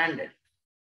ఎక్స్పాండెడ్.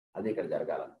 అది ఇక్కడ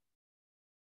జరగాల.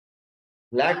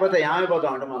 లేకపోతే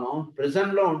ఏమైపోతాం అంటే మనం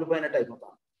ప్రిజన్లో ఉండిపోయినట్టు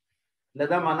అయిపోతాం.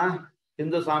 లేదా మన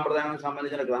హిందూ సాంప్రదాయానికి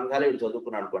సంబంధించిన గ్రంథాలు వీడు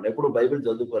చదువుకున్నాడు అనుకోండి, ఎప్పుడు బైబిల్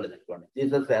చదువుకోలేదు అనుకోండి,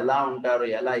 జీసస్ ఎలా ఉంటారు,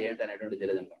 ఎలా ఏంటి అనేటువంటి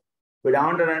తెలియదు అనుకోండి. వీడు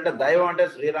ఏమంటాడంటే దైవం అంటే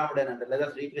శ్రీరాముడేనంటే, లేదా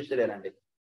శ్రీకృష్ణుడేనండి.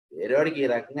 వేరేవాడికి ఈ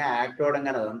రకంగా యాక్ట్ అవ్వడం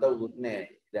కానీ అదంతా ఊరినే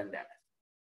ఇదండి అని.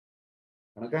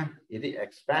 కనుక ఇది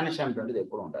ఎక్స్పాన్షన్ అంటుండేది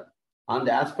ఎప్పుడు ఉంటుంది. On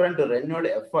the aspirant to renewed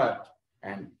effort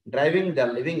and driving the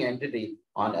living entity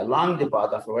on along the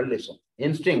path of evolution.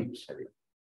 Instincts అది.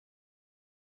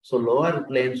 సో లోవర్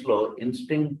ప్లేన్స్ లో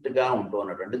ఇన్స్టింక్ట్ గా ఉంటూ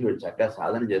ఉన్నటువంటిది వీడు చక్కగా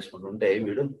సాధన చేసుకుంటుంటే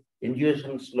వీడు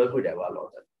ఇంట్యూషన్స్ లోకి వీడు ఎవాల్వ్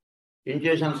అవుతాడు.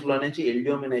 ఇంట్యూషన్స్ లో నుంచి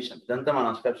ఇల్యూమినేషన్, ఇదంతా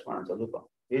మన స్టెప్స్ మనం చదువుతాం.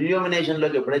 ఇల్యూమినేషన్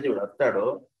లోకి ఎప్పుడైతే వీడు వస్తాడో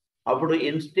అప్పుడు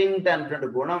ఇన్స్టింక్ట్ అన్నటువంటి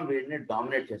గుణం వీడిని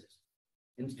డామినేట్ చేసేస్తుంది.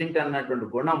 ఇన్స్టింక్ట్ అన్నటువంటి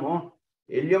గుణము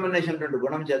ఇల్యూమినేషన్ అటువంటి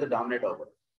గుణం చేత డామినేట్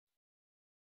అవ్వకూడదు.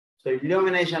 సో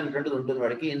ఇల్యూమినేషన్ అటువంటిది ఉంటుంది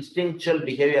వాడికి, ఇన్స్టింక్చువల్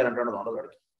బిహేవియర్ అటువంటిది ఉండదు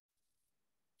వాడికి.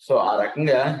 సో ఆ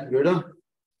రకంగా వీడు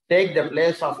take the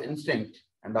place of instinct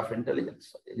and of intelligence.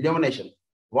 Illumination.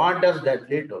 What does that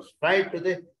lead to? Stride to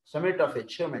the summit of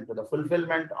achievement, to the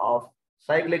fulfillment of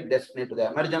cyclic destiny, to the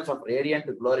emergence of radiant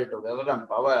glory, to wisdom,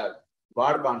 power,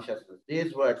 God consciousness.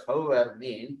 These words, however,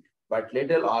 mean but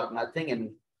little or nothing in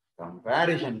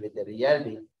comparison with the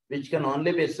reality which can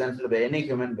only be sensed by any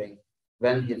human being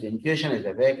when his intuition is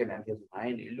awakened and his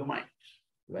mind illumined.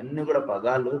 ఇవన్నీ కూడా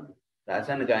పదాలు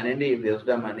రాశాను కానివ్వండి,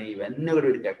 wisdom అని ఇవన్నీ కూడా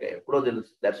వీడికి ఎప్పుడో తెలుసు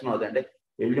దర్శనం అవుతాయంటే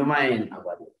ఇల్యూమైన్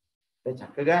అవ్వాలి.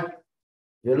 చక్కగా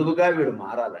వెలుగుగా వీడు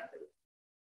మారాలండి.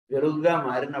 వెలుగుగా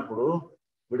మారినప్పుడు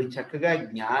వీడికి చక్కగా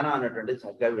జ్ఞానం అనేటువంటి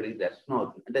చక్కగా వీడికి దర్శనం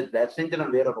అవుతుంది. అంటే దర్శించడం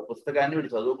వేరొక పుస్తకాన్ని వీడు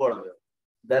చదువుకోవడం వేరు,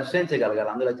 దర్శించగలగాలి.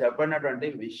 అందులో చెప్పబడినటువంటి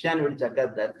విషయాన్ని వీడు చక్కగా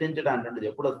దర్శించడం అనేటువంటిది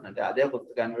ఎప్పుడు వస్తుందంటే అదే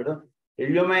పుస్తకాన్ని వీడు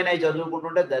ఇల్యూమైన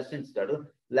చదువుకుంటుంటే దర్శించుతాడు,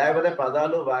 లేకపోతే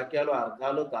పదాలు, వాక్యాలు,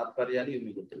 అర్థాలు, తాత్పర్యాలు ఇవి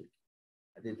మిగులుతాయి.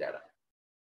 అది తేడా.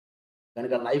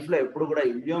 కనుక లైఫ్లో ఎప్పుడు కూడా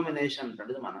ఇల్యూమినేషన్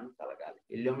అనేటువంటిది మనం కలగాలి.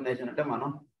 ఇల్యూమినేషన్ అంటే మనం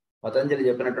పతంజలి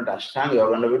చెప్పినటువంటి అష్టాంగ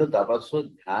యోగంలో వీడు తపస్సు,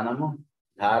 ధ్యానము,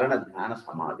 ధారణ, ధ్యాన,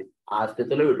 సమాధి ఆ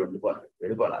స్థితిలో వీడు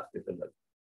వెళ్ళిపోవాలి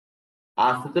ఆ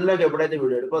స్థితిలోకి ఎప్పుడైతే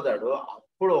వీడు వెళ్ళిపోతాడో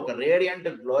అప్పుడు ఒక రేడియంట్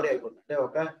గ్లోరీ అయిపోతుంది. అంటే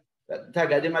ఒక పెద్ద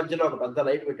గది మధ్యలో ఒక పెద్ద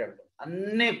లైట్ పెట్టాడు,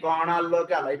 అన్ని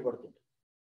కోణాల్లోకి ఆ లైట్ పడుతుంది.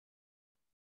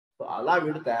 సో అలా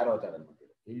వీడు తయారవుతాడు అనమాట.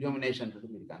 ఇల్యూమినేషన్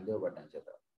వీడికి అందివ్వబడ్డం చేత.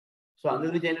 సో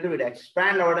అందుగురించి ఏంటంటే వీడు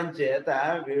ఎక్స్పాండ్ అవ్వడం చేత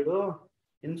వీడు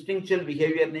ఇన్స్టింక్చువల్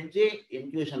బిహేవియర్ నుంచి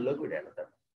ఇంట్యూషన్లోకి వీడు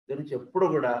వెళ్తాడు. గురించి ఎప్పుడు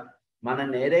కూడా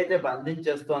మనల్ని ఏదైతే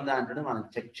బంధించేస్తుందో అంటే మనం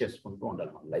చెక్ చేసుకుంటూ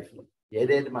ఉండాలి. మన లైఫ్లో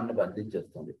ఏదైతే మనల్ని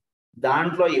బంధించేస్తుంది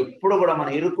దాంట్లో ఎప్పుడు కూడా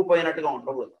మనం ఇరుక్కుపోయినట్టుగా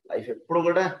ఉండకూడదు. లైఫ్ ఎప్పుడు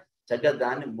కూడా చక్కగా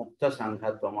దాన్ని ముక్త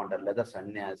సంఘత్వం అంటారు, లేదా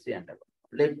సన్యాసి అంటారు.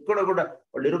 వాళ్ళు ఎప్పుడు కూడా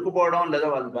వాళ్ళు ఇరుక్కుపోవడం లేదా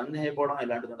వాళ్ళు బందీ అయిపోవడం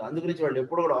ఇలాంటిది ఉంటుంది. అందుగురించి వాళ్ళు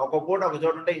ఎప్పుడు కూడా ఒక పూట ఒక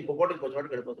చోట ఉంటే ఇంకో పూట ఇంకో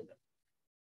చోటకి వెళ్ళిపోతుంటారు.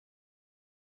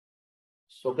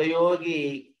 సుఖయోగి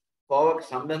కోవకు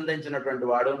సంబంధించినటువంటి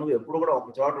వాడు నువ్వు ఎప్పుడు కూడా ఒక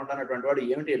చోట ఉండనటువంటి వాడు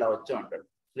ఏమిటి ఇలా వచ్చావు అంటాడు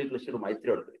శ్రీకృష్ణుడు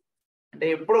మైత్రేయుడికి. అంటే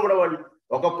ఎప్పుడు కూడా వాళ్ళు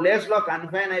ఒక ప్లేస్ లో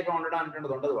కన్ఫైన్ అయిపోయి ఉండడం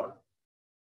అనేటువంటిది ఉండదు. వాళ్ళు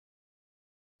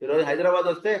ఈరోజు హైదరాబాద్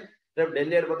వస్తే రేపు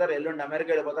ఢిల్లీ వెళ్ళిపోతారు, ఎల్లుండి అమెరికా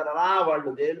వెళ్ళిపోతారు. అలా వాళ్ళు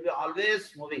they will be always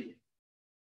moving.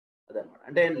 అదనమాట.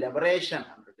 అంటే లిబరేషన్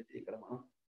అంటే ఇక్కడ మనం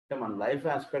అంటే మన లైఫ్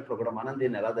ఆస్పెక్ట్ లో కూడా మనం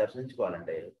దీన్ని ఎలా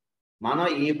దర్శించుకోవాలంటే మనం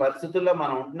ఈ పరిస్థితుల్లో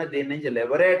మనం ఉంటున్న దీని నుంచి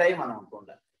లిబరేట్ అయి మనం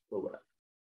ఉంటుండాలి. కూడా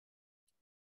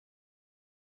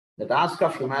the task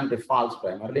of humanity falls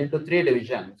primarily into three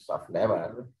divisions of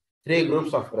labor. Three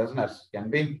groups of prisoners can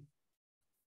be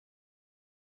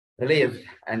released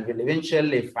and will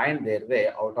eventually find their way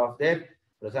out of their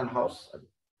prison house.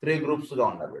 Three groups ga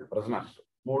unnaru వీళ్ళు prisoners.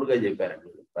 మూడుగా చెప్పారండి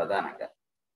వీళ్ళు ప్రధానంగా.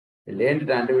 వీళ్ళు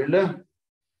ఏంటంటే వీళ్ళు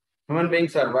human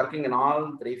beings are working in all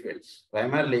three fields.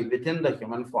 Primarily within the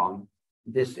human form,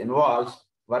 this involves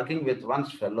working with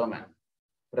one's fellow man.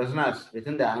 Prisoners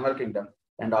within the animal kingdom,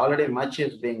 and already much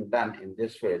is being done in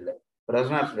this field.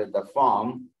 Prisoners with the form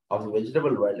of the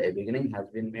vegetable world, a beginning has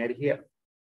been made here.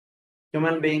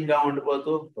 Human being ga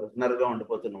undipotu prisoner ga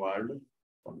undipotunna vallu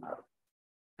unnaru.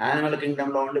 Animal kingdom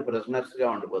lo undi prisoners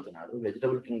ga undipotunnaru.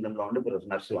 Vegetable kingdom lo undi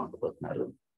prisoners ga undipotunnaru.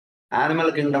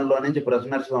 Animal kingdom lo nunchi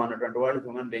prisoners ga unnatuvanti vallu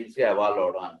human beings ga evolve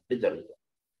avadam anti jarugutundi.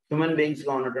 Human beings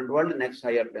ga unnatuvanti vallu next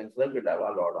higher planes lo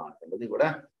evolve avadam anti kuda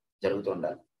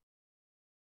jarugutundali.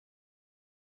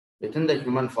 Within the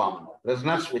human form,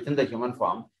 prisoners within the human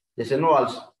form, this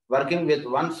involves working with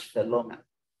one's fellow man.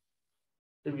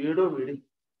 వీడు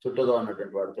చుట్టూగా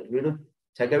ఉన్నటువంటి వాడితో వీడు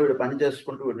చక్కగా వీడు పని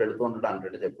చేసుకుంటూ వీడు వెళుతూ ఉండడం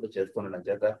అంటే ఎప్పుడు చేస్తుండడం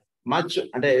చేత మచ్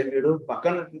అంటే వీడు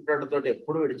పక్కన తోటి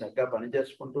ఎప్పుడు వీడు చక్కగా పని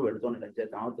చేసుకుంటూ వెళుతుండడం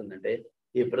చేత ఏమవుతుందంటే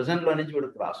ఈ ప్రెజెంట్ లో నుంచి వీడు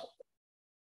క్రాస్ అవుతాడు.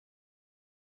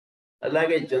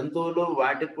 అలాగే జంతువులు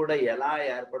వాటికి కూడా ఎలా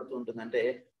ఏర్పడుతూ ఉంటుందంటే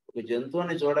ఒక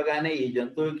జంతువుని చూడగానే ఈ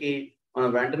జంతువుకి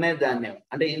మనం వెంటనే దాన్ని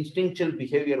అంటే ఇన్స్టింక్చువల్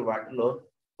బిహేవియర్ వాటిలో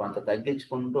కొంత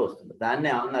తగ్గించుకుంటూ వస్తుంది. దాన్ని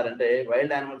ఏమన్నారంటే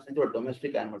వైల్డ్ యానిమల్స్ నుంచి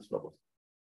డొమెస్టిక్ యానిమల్స్ లోకి వస్తుంది.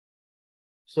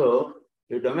 సో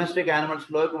ఈ డొమెస్టిక్ యానిమల్స్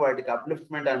లోకి వాటికి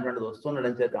అప్లిఫ్ట్మెంట్ అనేటువంటిది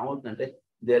వస్తుండడం చేత ఏమవుతుందంటే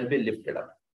they will be lifted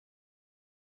up.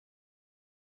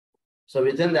 So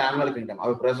with in the animal Kingdom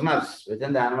అవి prisoners with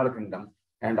in the animal Kingdom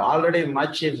and already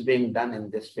much is being done in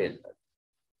this field.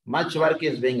 Much work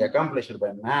is being accomplished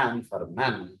by man for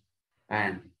man,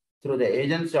 and through the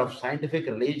agency of scientific,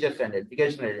 religious, and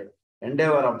educational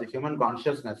endeavor of the human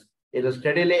consciousness, it is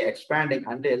steadily expanding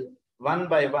until one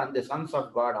by one the sons of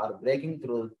God are breaking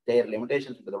through their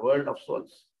limitations into the world of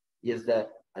souls. Is the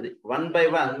one by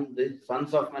one the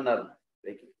sons of men are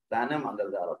breaking. దానే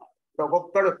మంగళదారం.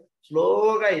 ఒక్కొక్కడు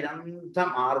స్లోగా ఇదంతా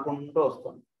మారుకుంటూ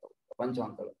వస్తుంది ప్రపంచం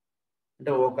అంతా.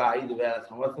 అంటే ఒక 5,000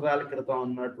 సంవత్సరాల క్రితం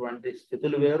ఉన్నటువంటి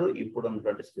స్థితులు వేరు, ఇప్పుడు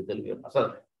ఉన్నటువంటి స్థితులు వేరు. అసలు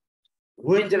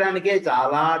ఊహించడానికే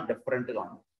చాలా డిఫరెంట్గా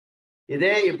ఉంది.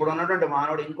 ఇదే ఇప్పుడు ఉన్నటువంటి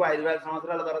మానవుడు ఇంకో 5,000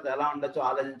 సంవత్సరాల తర్వాత ఎలా ఉండొచ్చో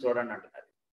ఆలోచించి చూడండి అంటున్నారు.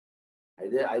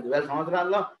 5,000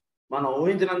 సంవత్సరాల్లో మనం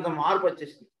ఊహించినంత మార్పు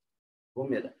వచ్చేసింది భూమి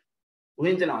మీద.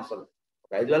 ఊహించిన అసలు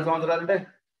ఒక 5,000 సంవత్సరాలు అంటే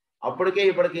అప్పటికే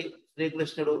ఇప్పటికి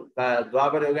శ్రీకృష్ణుడు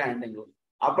ద్వాపర యుగ ఎండింగ్,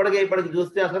 అప్పటికే ఇప్పటికి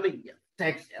చూస్తే అసలు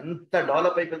ఎంత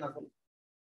డెవలప్ అయిపోయింది, అసలు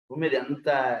భూమి మీద ఎంత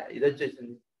ఇది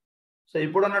వచ్చేసింది. సో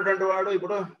ఇప్పుడు ఉన్నటువంటి వాడు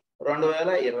ఇప్పుడు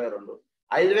 2022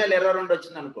 5022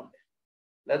 వచ్చింది అనుకోండి,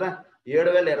 లేదా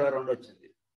 7022 వచ్చింది.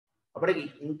 అప్పటికి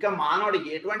ఇంకా మానవుడికి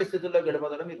ఎటువంటి స్థితుల్లోకి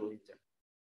వెళ్ళిపోతాడో మీరు ఊహించండి.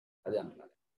 అదే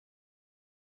అంటున్నారు.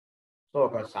 సో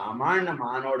ఒక సామాన్య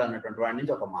మానవుడు అన్నటువంటి వాడి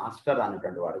నుంచి ఒక మాస్టర్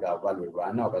అన్నటువంటి వాడు కావాలి.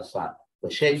 వాడిని ఒక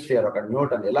షేక్స్పియర్, ఒక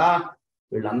న్యూటన్, ఇలా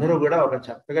వీళ్ళందరూ కూడా ఒక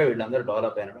చక్కగా వీళ్ళందరూ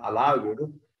డెవలప్ అయినాడు. అలా వీడు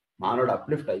మానవుడు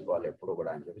అప్లిఫ్ట్ అయిపోవాలి ఎప్పుడు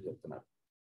కూడా అని చెప్పి చెప్తున్నారు.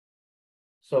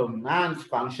 So man's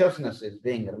consciousness is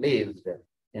being released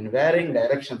in varying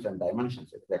directions and dimensions.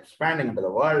 It is expanding into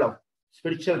the world of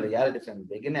spiritual realities and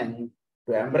beginning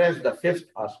to embrace the fifth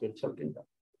or spiritual kingdom.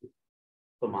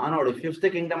 So, Manodu, fifth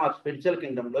kingdom or spiritual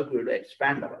kingdom, look, we will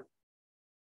expand our.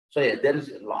 So, there is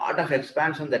a lot of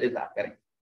expansion that is occurring.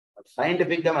 But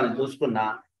scientific, మనం చూసుకున్నా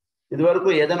ఇదివరకు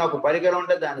ఏదైనా ఒక పరికరం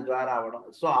ఉంటే దాని ద్వారా అవడం,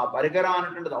 సో ఆ పరికరం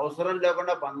అనేటువంటిది అవసరం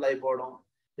లేకుండా పనులు అయిపోవడం,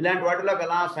 ఇలాంటి వాటిలోకి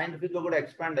అలా సైంటిఫిక్ కూడా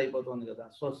ఎక్స్పాండ్ అయిపోతుంది కదా.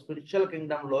 సో స్పిరిచువల్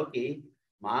కింగ్డమ్లోకి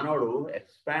మానవుడు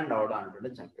ఎక్స్పాండ్ అవడం అంటే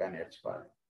చక్కగా నేర్చుకోవాలి.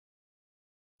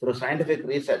 Through scientific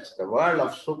research the world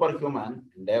of super human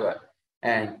endeavour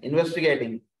and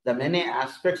investigating the many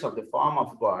aspects of the form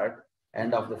of God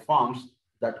and of the forms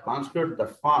that constitute the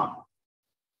form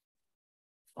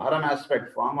aspect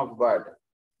form of God,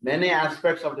 many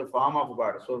aspects of the form of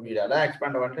God. So వీడు ఎలా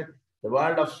expand అవ్వాలంటే the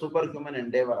world of super human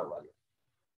endeavour అవ్వాలి.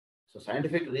 So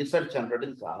scientific research అంటే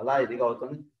చాలా ఇదిగా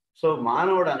అవుతుంది. So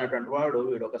మానవుడు అనేటువంటి వాడు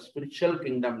వీడు ఒక స్పిరిచువల్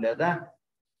కింగ్డమ్ లేదా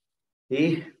ఈ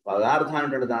పదార్థం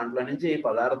అనేటువంటి దాంట్లో నుంచి ఈ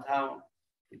పదార్థం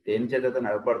దేని చేత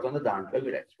నడపడుతుందో దాంట్లో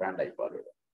వీడు ఎక్స్పాండ్ అయిపోవాలి.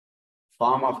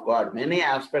 Form of God, many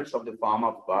aspects of the form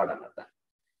of God అన్నమాట.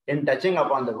 In touching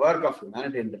upon the work of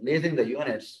humanity, in releasing the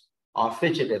units of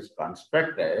which it is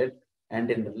constructed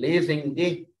and in releasing the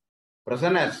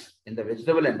presence in the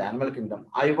vegetable and animal kingdom,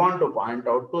 I want to point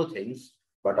out two things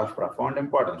but of profound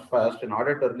importance. First, in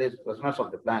order to release prisoners of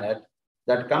the planet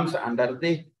that comes under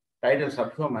the title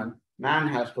subhuman, man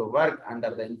has to work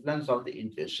under the influence of the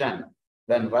intuition.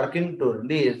 When working to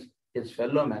release his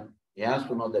fellow man, he has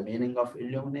to know the meaning of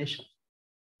illumination.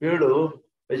 వీడు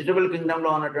vegetable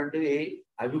కింగ్డమ్లో ఉన్నటువంటివి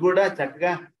అవి కూడా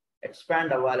చక్కగా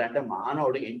expand అవ్వాలంటే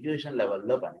మానవుడు intuition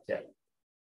లెవెల్లో పనిచేయాలి.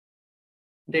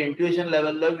 అంటే ఇంట్యూషన్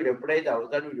లెవెల్లో వీడు ఎప్పుడైతే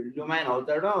అవుతాడో, వీడు ఇల్యూమైన్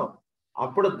అవుతాడో,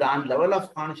 అప్పుడు దాని లెవెల్ ఆఫ్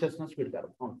కాన్షియస్నెస్ వీడికి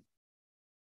అర్థం.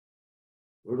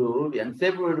 వీడు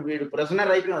ఎంతసేపు వీడు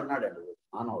ప్రిజనర్ అయిపోయి ఉన్నాడండి.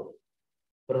 మానవుడు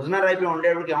ప్రిజనర్ అయిపోయి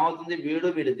ఉండేవాడికి ఏమవుతుంది,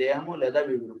 వీడి దేహము లేదా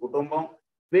వీడి కుటుంబం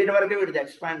వీటి వరకే వీడిది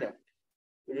ఎక్స్పాండ్ అయ్యింది.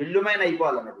 వీడు ఇల్యూమైన్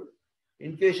అయిపోవాలన్నట్టు.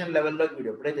 ఇంట్యూషన్ లెవెల్లోకి వీడు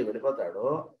ఎప్పుడైతే వెళ్ళిపోతాడో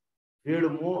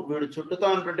వీడు చుట్టూతో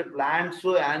ఉన్నటువంటి ప్లాంట్స్,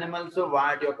 యానిమల్స్,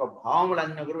 వాటి యొక్క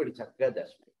భావములన్నీ కూడా వీడు చక్కగా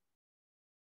దర్శనం.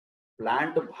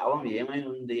 ప్లాంట్ భావం ఏమై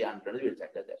ఉంది అంటున్నది వీడు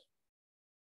చక్కగా దర్శనం.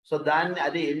 సో దాన్ని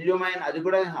అది ఇల్యూమైన్, అది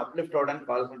కూడా అప్లిఫ్ట్ అవడానికి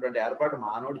కావాల్సినటువంటి ఏర్పాటు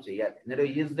మానవుడు చేయాలి. ఎందుకంటే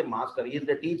is the master, is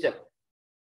the teacher.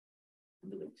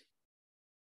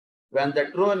 When the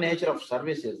true nature of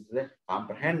service is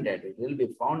comprehended, it will be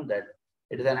found that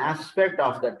it is an aspect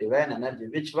of the divine energy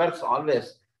which works always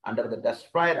under the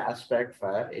destroyer aspect,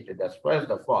 for it destroys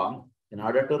the form in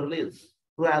order to release.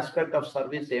 True aspect of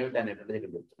service ఏమిటి అనేటువంటిది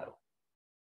ఇక్కడ చెప్తున్నారు.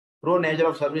 True nature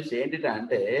of service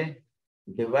ఏంటంటే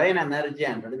divine energy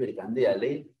అంటే వీడికి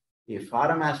అందియాలి. ఈ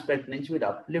form aspect నుంచి వీడు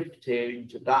అప్లిఫ్ట్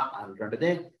చేయించుట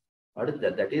అనేటువంటిది వాడు,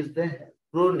 that is the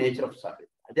true nature of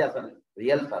service. అది అసలు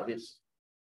రియల్ సర్వీస్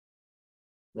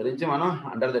గురించి మనం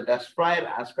under the destroyer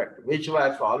aspect which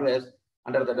works always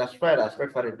under the destroyer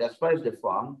aspect, for it destroys the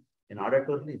form in order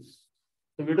to release.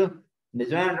 So వీడు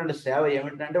నిజమైనటువంటి సేవ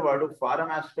ఏమిటంటే వాడు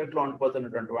ఫారం ఆస్పెక్ట్లో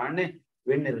ఉండిపోతున్నటువంటి వాడిని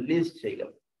వీడిని రిలీజ్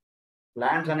చేయగలరు.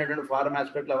 ప్లాంట్స్ అనేటువంటి ఫార్మ్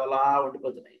ఆస్పెక్ట్లో అలా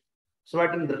ఉండిపోతున్నాయి. సో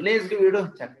వాటిని రిలీజ్కి వీడు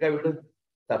చక్కగా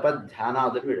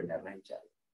తపధ్యానాదులు వీడు నిర్ణయించాలి.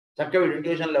 చక్కగా వీడు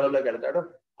ఇంట్యూషన్ లెవెల్లోకి వెళ్తాడు,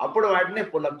 అప్పుడు వాటిని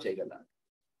పుల్అప్ చేయగలరు.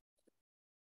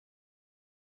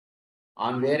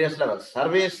 On various levels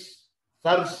service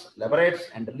serves, liberates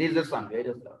and releases on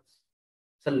various levels.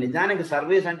 అసలు నిజానికి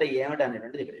సర్వీస్ అంటే ఏమిటి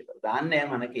అనేటువంటిది ఇక్కడ చెప్పారు. దాన్నే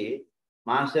మనకి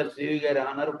మాస్టర్ సివి గారు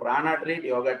ఏమన్నారు, ప్రాణ ట్రీట్,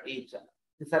 యోగా టీచ్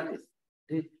అన్నారు. సర్వీస్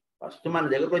ఫస్ట్ మన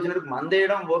దగ్గరకు వచ్చినప్పుడు మంది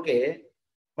వేయడం okay,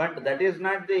 but that is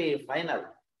not the final.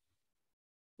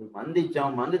 మంది ఇచ్చాం,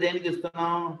 మంది దేనికి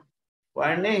ఇస్తున్నాం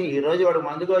వాడిని? ఈరోజు వాడు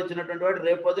మందుగా వచ్చినటువంటి వాడు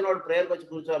రేపు పొద్దున వాడు ప్రేయర్కి వచ్చి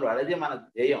కూర్చోవాలి. అది మన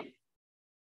ధ్యేయం.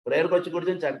 ప్రేయర్కి వచ్చి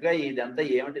కూర్చొని చక్కగా ఇదంతా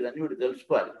ఏమిటి ఇదని వీడు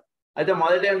తెలుసుకోవాలి. అయితే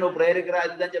మొదటి నువ్వు ప్రేయర్కి రా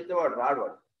అని చెప్తే వాడు రాడు.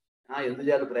 వాడు ఎందుకు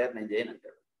చేయాలి ప్రేయర్, నేను చేయను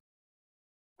అంటాడు,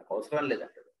 నాకు అవసరం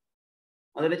లేదంటాడు.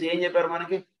 అందులో నుంచి ఏం చెప్పారు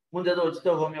మనకి, ముందు ఏదో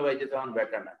ఉచిత హోమియో వైద్యతం అని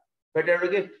పెట్టండి.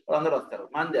 పెట్టేటికి వాళ్ళందరూ వస్తారు,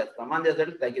 మంది చేస్తాం, మంది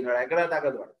చేసేటికి తగ్గింది. వాడు ఎక్కడా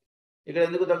తగ్గదు. వాడు ఇక్కడ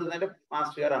ఎందుకు తగ్గుతుందంటే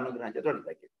మాస్టర్ గారు అనుగ్రహం చేత వాడికి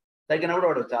తగ్గింది. తగ్గినప్పుడు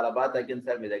వాడు చాలా బాగా తగ్గింది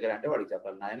సార్ మీ దగ్గర అంటే వాడికి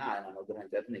చెప్పాలి, నాయన ఆయన అనుగ్రహం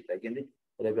చేత నీకు తగ్గింది,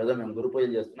 రేపేదో మేము గురు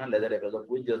పూజలు చేస్తున్నాం, లేదా రేపేదో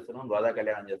పూజ చేస్తున్నాం, గోదా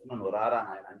కళ్యాణం చేస్తున్నాం, నువ్వు రారా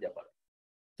నాయన అని చెప్పాలి.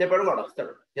 చెప్పాడు వాడు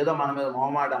వస్తాడు. ఏదో మన మీద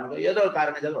మొహమాట అనుకో, ఏదో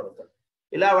కారణం చేత వాడు వస్తాడు.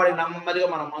 ఇలా వాడికి నెమ్మదిగా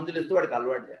మనం మందులు ఇస్తూ వాడికి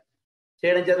అలవాటు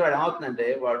చేయడం చేత వాడు ఏమవుతుందంటే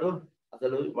వాడు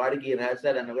అసలు వాడికి ఈ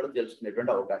రహస్యాలన్నీ కూడా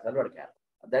తెలుసుకునేటువంటి అవకాశాలు వాడికి.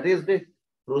 That is the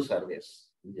true service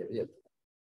అని చెప్పి చెప్తాను.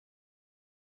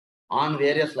 on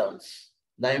various levels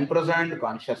the imprisoned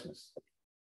consciousness.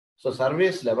 So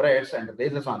service liberates and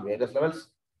releases on various levels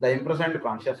the imprisoned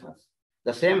consciousness.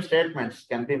 The same statements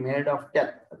can be made of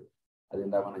death. అది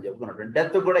ఇందాక మనం చెప్పుకున్నట్టు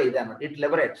డెత్ కూడా ఇదే అన్నమాట. It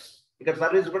liberates. ఇక్కడ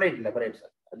సర్వీస్ కూడా ఇట్ లిబరేట్స్.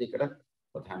 అది ఇక్కడ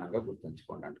ప్రధానంగా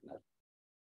గుర్తుంచుకోండి అంటున్నారు.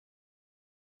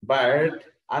 But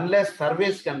unless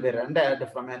service can be rendered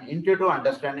from an intuitive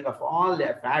understanding of all the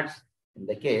facts in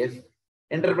the case,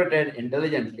 interpreted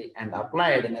intelligently and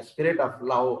applied in a spirit of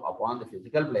love upon the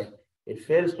physical plane, it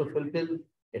fails to fulfill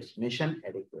its mission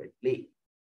adequately.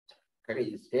 Okay,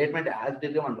 this statement as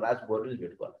did one last board will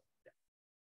get called.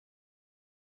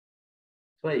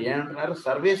 So,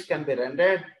 service can be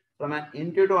rendered from an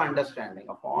intuitive understanding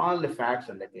of all the facts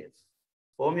in the case.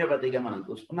 Homeopathy మనం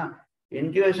చూసుకున్నా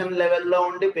intuition లెవెల్లో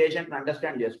ఉండి patient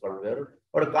understand చేసుకోవడం వేరు.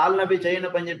 వాడు కాలు నొప్పి చేయను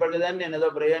పని చెప్పలేదని నేను ఏదో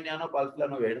బ్రెయిన్యానో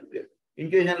పల్స్లోనో వేయడం వేరు.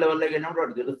 ఇంట్యూషన్ లెవెల్లోకి వెళ్ళినప్పుడు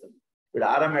వాడు తెలుస్తుంది. వీడు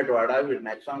ఆరామేట్ వాడా, వీడు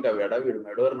నెక్సాంగా వాడా, వీడు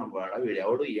మెడోర్నం వాడా, వీడు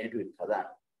ఎవడు ఏంటి వీడు కదా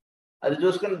అది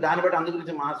చూసుకుని దాన్ని బట్టి అందు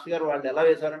గురించి మాస్టర్ గారు వాళ్ళు ఎలా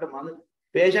వేశారంటే మందు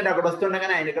పేషెంట్ అక్కడ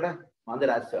వస్తుండగానే ఆయన ఇక్కడ మందు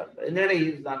రాసేవారు. ఎందుకంటే ఈ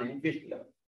దాని ఇంట్యూషన్ లెవెల్.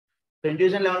 సో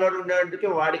ఇంట్యూషన్ లెవెల్లో ఉండేటికి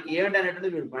వాడికి ఏమిటి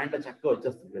అనేటువంటిది వీడి మైండ్లో చక్కగా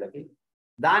వచ్చేస్తుంది. వీళ్ళకి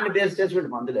దాన్ని బేస్ చేసి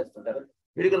వీడు మందులు వేస్తుంటారు.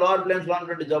 వీడికి లోవర్ ప్లేన్స్లో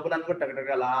ఉన్నటువంటి జబ్బులు అనుకో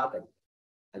టకటకలా తగ్గి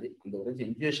అది అందు గురించి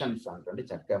ఇంట్యూషన్స్ అంటే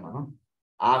చక్కగా మనం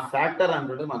ఆ ఫ్యాక్టర్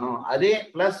అంటే మనం అదే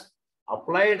plus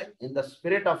applied in the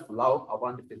spirit of love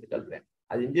upon the physical plane.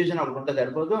 అది ఇంట్యూషన్ ఒకటి ఉంటే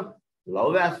సరిపోదు.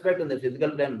 Love aspect in the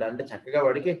physical plane అంటే చక్కగా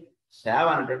వాడికి సేవ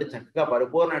అనేటువంటి చక్కగా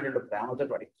పరిపూర్ణమైనటువంటి ప్రేమతో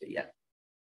వాడికి చెయ్యాలి.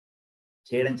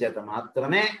 చేయడం చేత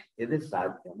మాత్రమే ఇది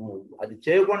సాధ్యము. అది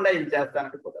చేయకుండా ఇది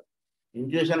చేస్తానంటే కుదరదు.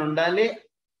 ఇంట్యూషన్ ఉండాలి,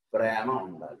 ప్రేమ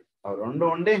ఉండాలి. అవి రెండు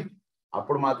ఉండి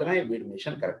అప్పుడు మాత్రమే వీడి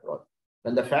మిషన్ కరెక్ట్ అవుతుంది.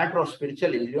 When the factor of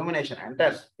spiritual illumination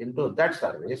enters into that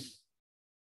service,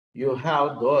 you have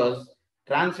those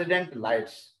transcendent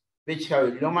lights which have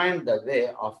illumined the way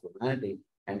of humanity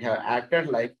and have acted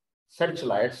like search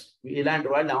lights. ఇలాంటి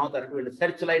వాళ్ళు ఏమవుతారంటే వీళ్ళు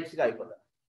సెర్చ్ లైట్స్గా అయిపోతారు.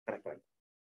 Correct.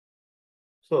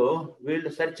 So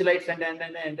వీళ్ళు search lights అంటే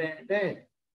ఏంటంటే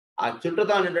ఆ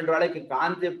చుట్టూతో ఉన్నటువంటి వాళ్ళకి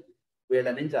కాంతి వీళ్ళ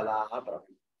నుంచి అలా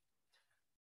ప్రవహించారు.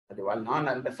 అది వాళ్ళు నాన్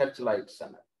అంటే సెర్చ్ లైట్స్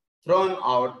అన్నారు. Thrown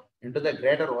out into the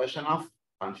greater ocean of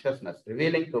consciousness,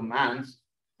 revealing to man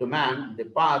the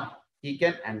path he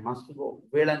can and must go.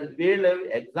 వీళ్ళు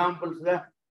ఎగ్జాంపుల్స్ గా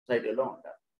సొసైటీలో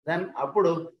ఉంటారు. దెన్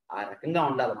అప్పుడు ఆ రకంగా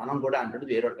ఉండాలి మనం కూడా అంటే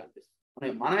వేరే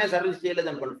కనిపిస్తుంది. మనమే సర్వీస్ చేయలేదు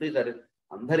అనుకోండి, ఫ్రీ సర్వీస్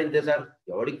అందరు ఇంతే సార్,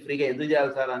 ఎవరికి ఫ్రీగా ఎందుకు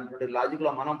చేయాలి సార్ అనుకుంటే లాజిక్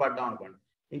లో మనం పడ్డాం అనుకోండి,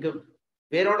 ఇంకా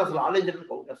వేరేవాడు అసలు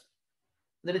ఆలోచించడానికి అవకాశం.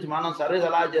 అందుకని మనం సర్వీస్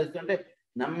అలా చేస్తుంటే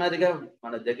నెమ్మదిగా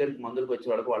మన దగ్గరికి మందులకు వచ్చే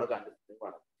వాళ్ళకు అనిపిస్తుంది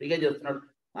వాడు ఫ్రీగా చేస్తున్నాడు,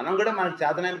 మనం కూడా మనకు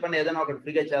చేతనైన పని ఏదైనా ఒకటి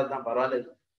ఫ్రీగా చేద్దాం పర్వాలేదు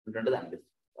ఉంటుంటుంది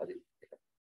అనిపిస్తుంది. అది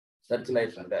సెర్చ్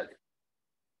లైట్స్ అంటే అది.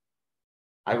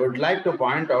 I would like to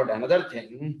point out another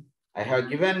thing. I have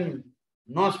given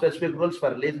no specific rules for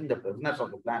releasing the prisoners of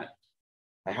the planet.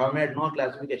 I have made no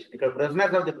classification. ఇక్కడ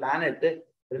prisoners of the planet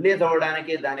release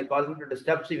అవ్వడానికి దానికి కావాల్సినటువంటి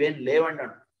steps ఇవేం లేవండి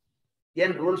అంటారు.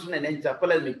 ఏం rules నేను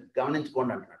చెప్పలేదు, మీకు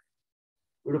గమనించుకోండి అంటున్నాడు.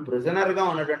 వీడు ప్రిజనర్గా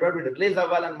ఉన్నటువంటి వాడు వీడు రిలీజ్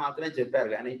అవ్వాలని మాత్రమే చెప్పారు.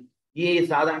 కానీ ఈ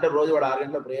సాధన అంటే రోజు వాడు 6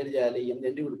 గంటల ప్రేయర్ చేయాలి,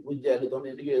 8 వీడు పూజ చేయాలి,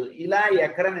 9 ఇలా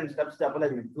ఎక్కడ నేను స్టెప్స్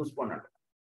చెప్పలేదు, మీకు చూసుకోండి అంటారు.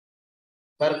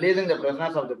 For releasing the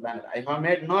prisoners of the planet, I have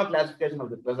made no classification of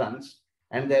the prisons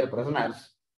and their prisoners,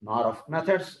 nor of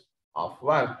methods of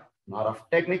work, nor of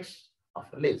techniques of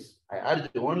release. I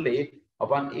urge only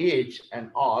upon each and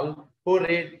all who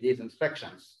read these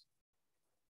instructions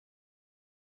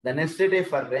the necessity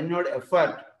for renewed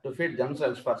effort to fit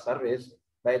themselves for service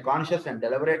by conscious and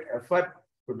deliberate effort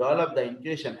to develop the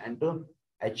intuition and to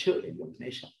achieve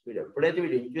illumination. వీడు ఎప్పుడైతే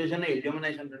వీడు intuition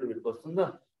illumination అంటే వీడికి వస్తుందో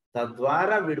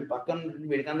తద్వారా వీడు పక్కన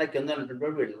వీడికన్నా కింద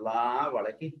ఉన్నటువంటి వీడు ఇలా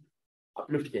వాళ్ళకి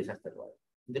అప్లిఫ్ట్ చేసేస్తారు. వాళ్ళు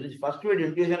దీని నుంచి ఫస్ట్ వీడు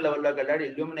ఇంట్యూషన్ లెవెల్లోకి వెళ్ళాడు,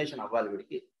 ఇల్యూమినేషన్ అవ్వాలి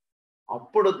వీడికి.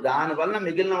 అప్పుడు దానివల్ల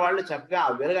మిగిలిన వాళ్ళు చక్కగా ఆ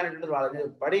వెలుగనేటువంటి వాళ్ళ మీద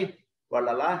పడి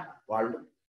వాళ్ళు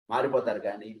మారిపోతారు.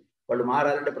 కానీ వాళ్ళు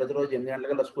మారాలంటే ప్రతిరోజు 8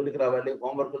 గంటలకల్లా స్కూల్కి రావాలి,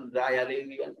 హోంవర్క్లు రాయాలి,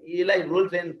 ఇలా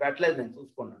రూల్స్ ఏం పెట్టలేదు, నేను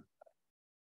చూసుకున్నాను.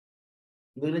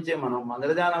 గురించి మనం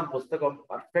మందరజాలం పుస్తకం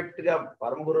పర్ఫెక్ట్గా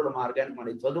పరమగురువుల మార్గాన్ని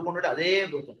మనం చదువుకుంటే అదే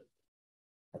గుర్తుంటుంది.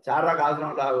 చారాక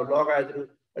ఆశ్రమంలో లోకాయుతులు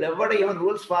వాళ్ళు ఎవరు ఏమైనా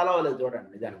రూల్స్ ఫాలో అవ్వలేదు చూడండి.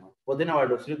 నిజానికి పొద్దున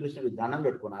వాళ్ళు శ్రీకృష్ణుడికి దండం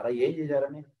పెట్టుకున్నారా, ఏం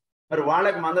చేశారని. మరి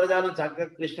వాళ్ళకి మందరజాలం చక్కగా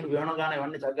కృష్ణుడు వేణుగానే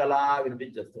ఇవన్నీ చక్కగా అలా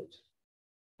వినిపించేస్తవచ్చు.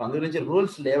 అందు గురించి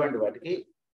రూల్స్ లేవండి వాటికి.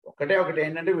 ఒకటి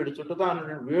ఏంటంటే వీడు చుట్టూతో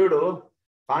వీడు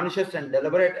conscious and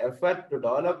deliberate effort to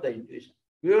develop the intuition.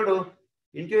 వీడు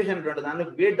ఇంట్యూషన్ అటువంటి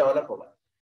దానికి వీడు డెవలప్ అవ్వాలి.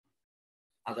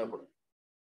 అదప్పుడు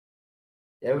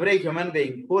every human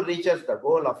being who reaches the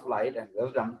goal of light and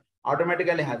wisdom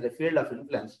automatically has a field of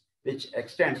influence which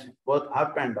extends both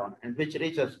up and down and which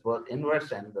reaches both inwards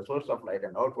and the source of light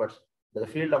and outwards to the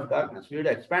field of darkness. వీడు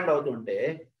expand అవుతుంటే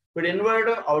వీడు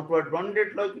inward outward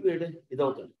రెండిట్లోకి వీడు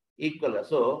ఇదవుతుంది ఈక్వల్గా.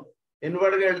 So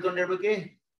ఇన్వర్డ్గా వెళ్తుండేటికి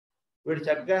వీడు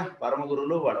చక్కగా పరమ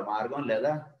గురువులు వాళ్ళ మార్గం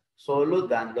లేదా సోలు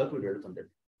దానిలోకి వీడు వెళ్తుంటాడు.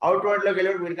 అవుట్వర్డ్లోకి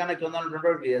వెళ్ళేవాడు వీడికన్నా కింద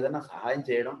ఉన్నటువంటి ఏదైనా సహాయం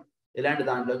చేయడం ఇలాంటి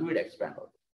దాంట్లోకి వీడు ఎక్స్పాండ్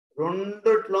అవుతుంది.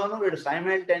 రెండిట్లోనూ వీడు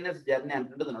సైమల్టేనియస్ జర్నీ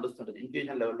అంటుంటుంది నడుస్తుంటుంది.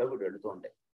 ఇంట్యూషన్ లెవెల్లో వీడు వెళుతూ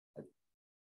ఉంటాయి.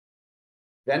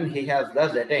 When he has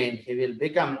thus attained, he will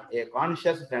become a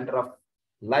conscious center of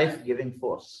life-giving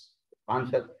force,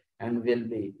 conscious, and will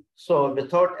be so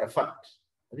without effort.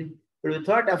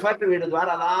 Without effort, వీడి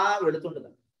ద్వారా అలా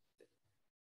వెళుతుంటుంది.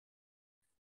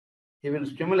 He will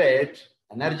stimulate,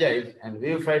 energize, and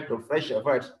vivify to fresh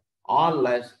efforts all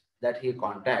lives that he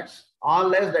contacts. All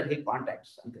lives that he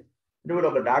contacts. అంతే. అంటే వీడు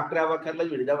ఒక doctor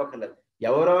అవ్వక్కర్లేదు, వీడిది అవ్వక్కర్లేదు.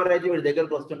 ఎవరెవరైతే వీడి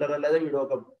దగ్గరకు వస్తుంటారో లేదా వీడు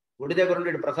ఒక గుడి దగ్గర ఉండి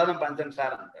వీడు ప్రసాదం పంచండి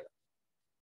సార్ అంటాడు.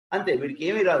 అంతే, వీడికి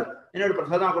ఏమీ రాదు. నేను వీడు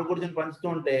ప్రసాదం అక్కడ కూర్చొని పంచుతూ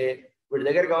ఉంటే వీడి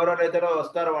దగ్గరికి ఎవరెవరైతే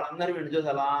వస్తారో వాళ్ళందరూ వీడిని చూసి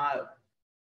అలా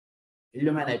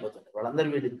ఇల్లుమైన అయిపోతుంటారు. వాళ్ళందరూ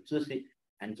వీడిని చూసి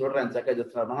ఆయన చూడరా ఆయన చక్కగా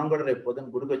చూస్తున్నారు, మనం కూడా రేపు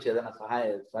పొద్దున్న గుడికి వచ్చి ఏదైనా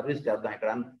సర్వీస్ చేద్దాం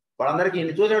ఇక్కడ వాళ్ళందరికీ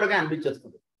ఇన్ని చూసేవాడుగా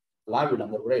అనిపించేస్తుంది. అలా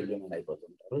వీళ్ళందరూ కూడా ఇల్లుమైన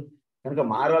అయిపోతుంటారు. కనుక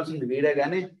మారవలసింది వీడే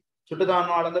కానీ చుట్టూతో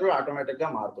ఉన్న వాళ్ళందరూ ఆటోమేటిక్గా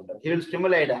మారుతుంటారు. He will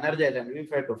stimulate, energise and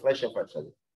Wi-Fi to fresh efforts.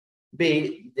 అది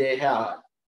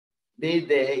be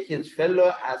they his fellow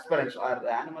aspirants or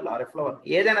animal or a flower.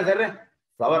 ఏదైనా సరే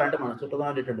ఫ్లవర్ అంటే మన చుట్టూ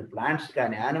ఉండేటువంటి ప్లాంట్స్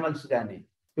కానీ యానిమల్స్ కానీ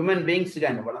హ్యూమన్ బీయింగ్స్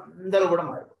కానీ వాళ్ళందరూ కూడా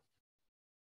మారిపోతారు.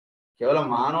 కేవలం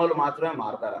మానవులు మాత్రమే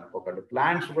మారుతారు అనుకోకండి,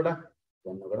 ప్లాంట్స్ కూడా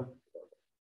ఇవన్నీ కూడా.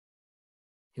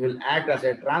 He will act as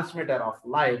a transmitter of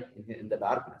light in the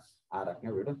darkness. ఆ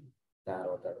రకంగా వీడు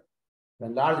తయారవుతాడు.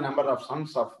 When large number of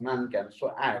sons of men can so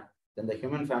act, then the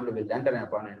human family will enter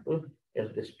upon into a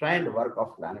restrained work of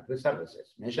planetary services.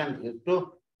 Mission is to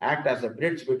act as a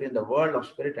bridge between the world of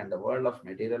spirit and the world of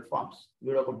material forms.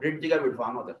 వీడు ఒక bridge గా వీడు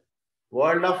form అవుతాడు.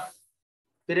 World of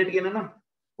spirit కి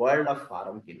world of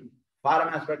form కి. Form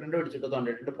aspect అంటే వీడు చుట్టూ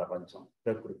ఉండేటువంటి ప్రపంచం,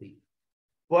 ప్రకృతి.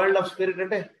 వరల్డ్ ఆఫ్ స్పిరిట్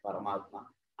అంటే పరమాత్మ.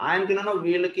 ఆయనకి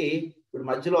వీళ్ళకి వీడు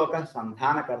మధ్యలో ఒక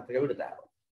సంధానకర్తగా వీడు తయారు.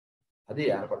 అది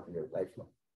ఏర్పడుతుంది లైఫ్ లో.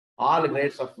 All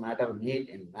grades of matter meet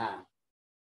in man,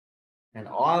 and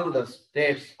all the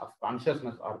states of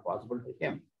consciousness are possible to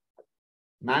him.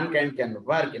 Mankind can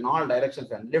work in all directions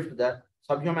and lift the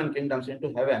subhuman kingdoms into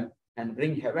heaven and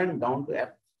bring heaven down to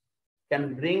earth. Can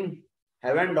bring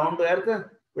heaven down to earth.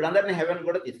 వీళ్ళందరినీ haven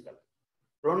కూడా తీసుకెళ్ళాలి.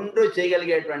 రెండు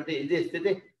చేయగలిగేటువంటి ఇది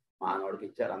స్థితి మానవుడికి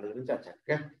ఇచ్చారు. అందు గురించి ఆ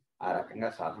చక్కగా ఆ రకంగా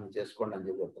సాధన చేసుకోండి అని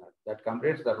చెప్తున్నారు. That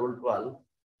completes the rule 12.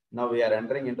 Now we are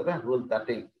entering into the rule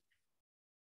 13.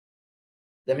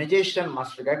 The magician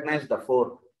must recognize the four.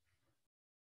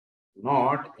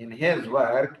 Note in his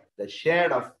work the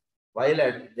shade of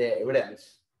violet the evidence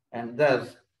and thus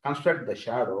construct the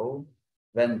shadow.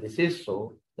 When this is so,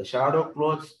 the shadow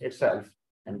clothes itself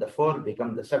and the four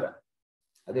become the seven.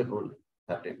 That is rule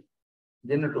 13.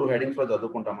 Then two headings for the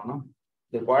adukuntamano.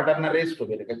 The quaternaries to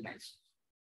be recognized.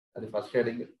 That is first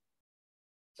heading.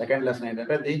 Second lesson is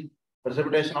the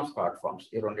precipitation of thought forms.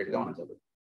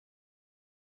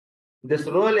 This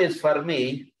rule is for me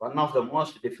one of the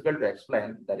most difficult to explain.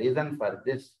 The reason for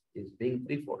this is being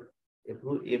threefold.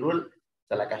 ఈ rule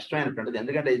చాలా కష్టమైనటువంటిది.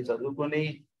 ఎందుకంటే ఇది చదువుకొని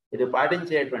ఇది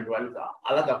పాటించేటువంటి వాళ్ళు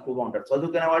చాలా తక్కువగా ఉంటారు.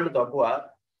 చదువుకునే వాళ్ళు తక్కువ,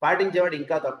 పాటించేవాడు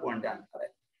ఇంకా తక్కువ అంటే అంటారు.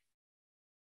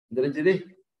 గురించి ఇది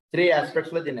 3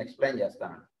 aspects లో దీన్ని ఎక్స్ప్లెయిన్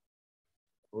చేస్తాను.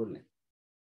 రూల్ని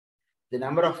the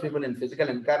number of people in physical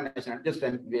incarnation adjust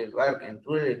and will work in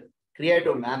truly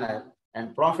creative manner and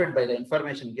profit by the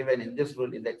information given in this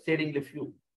rule is exceedingly few.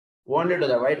 Only to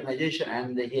the white magician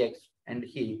and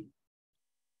he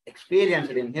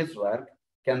experienced in his work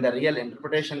can the real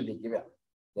interpretation be given.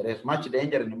 There is much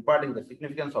danger in imparting the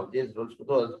significance of these rules to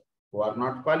those who are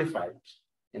not qualified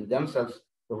in themselves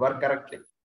to work correctly.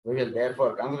 We will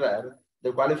therefore consider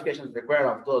the qualifications required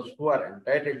of those who are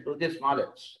entitled to this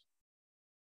knowledge,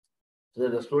 so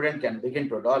that the student can begin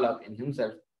to develop in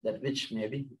himself that which may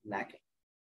be lacking.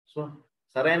 So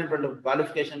సరైనటువంటి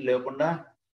qualification లేకుండా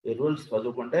ఈ rules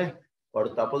చదువుకుంటే వాడు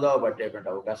తప్పుదోవ పట్టేటువంటి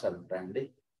అవకాశాలు ఉంటాయండి.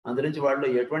 అందురించి వాళ్ళు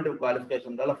ఎటువంటి క్వాలిఫికేషన్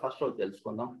ఉండాలో ఫస్ట్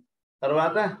తెలుసుకుందాం,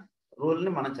 తర్వాత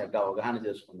రూల్ని మనం చక్కగా అవగాహన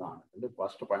చేసుకుందాం అంటే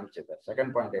ఫస్ట్ పాయింట్ చెప్పారు.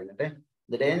 సెకండ్ పాయింట్ ఏంటంటే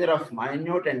the danger of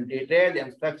minute and detailed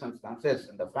instructions consist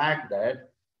in the fact that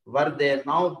were they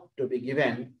now to be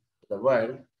given to the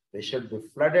world we should be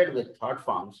flooded with thought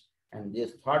forms and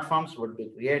these thought forms would be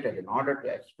created in order to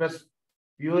express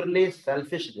purely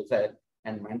selfish desire,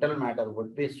 and mental matter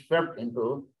would be swept into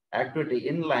activity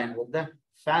in line with the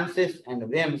fancies and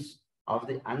whims of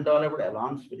the undeveloped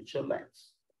along spiritual lines.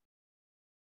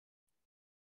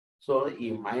 So, ఈ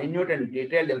minute and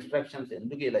detailed instructions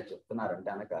ఎందుకు ఇలా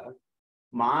చెప్తున్నారంటే అనక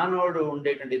మానవుడు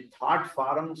ఉండేటువంటి thought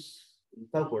forms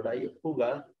అంతా కూడా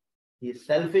ఎక్కువగా ఈ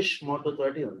సెల్ఫిష్ మోటివ్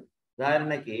తోటి ఉంది.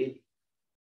 ఉదాహరణకి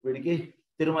వీడికి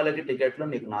తిరుమలకి టికెట్లు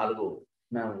నీకు 4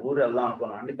 మేము ఊరు వెళ్దాం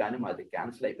అనుకున్నామండి, కానీ మాది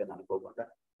క్యాన్సిల్ అయిపోయింది అనుకోకుండా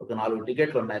ఒక 4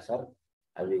 టికెట్లు ఉన్నాయి సార్,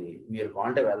 అవి మీరు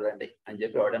కాంటే వెళ్ళండి అని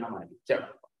చెప్పి ఎవడైనా మనకి ఇచ్చాడు.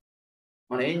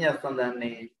 మనం ఏం చేస్తాం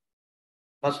దాన్ని?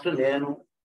 ఫస్ట్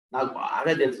నాకు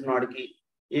బాగా తెలిసిన వాడికి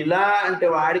ఇలా అంటే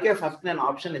వాడికే ఫస్ట్ నేను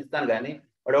ఆప్షన్ ఇస్తాను. కానీ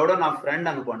వాడు ఎవడో నా ఫ్రెండ్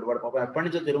అనుకోండి, వాడు పాపం ఎప్పటి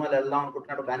నుంచో తిరుమల వెళ్దాం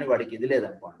అనుకుంటున్నాడు, కానీ వాడికి ఇది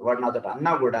లేదనుకోండి, వాడు నాతో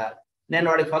అన్నా కూడా నేను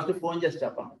వాడికి ఫస్ట్ ఫోన్ చేసి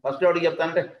చెప్పాను. ఫస్ట్ వాడికి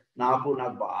చెప్తానంటే నాకు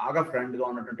బాగా ఫ్రెండ్గా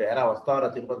ఉన్నటువంటి ఎరా వస్తావరా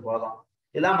తిరుపతి పోదాం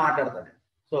ఇలా మాట్లాడతాను.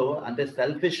 సో అంటే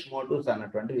సెల్ఫిష్ మోటివ్స్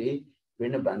అన్నటువంటివి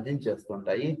వీటిని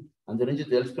బంధించేస్తుంటాయి. అందు నుంచి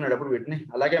తెలుసుకునేటప్పుడు వీటిని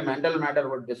అలాగే mental matter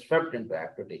would డిస్ట్రప్ట్ into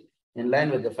activity in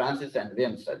line with the fancies and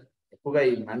వేమ్స్. ఎక్కువగా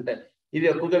ఇవి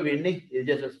ఎక్కువగా వీటిని ఇది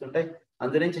చేసేస్తుంటాయి.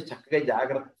 అందు నుంచి చక్కగా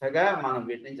జాగ్రత్తగా మనం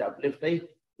వీటి నుంచి అప్లిఫ్ట్ అయ్యి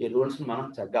ఈ రూల్స్ మనం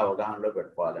చక్కగా అవగాహనలో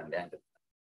పెట్టుకోవాలండి అని చెప్తాను.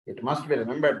 It must be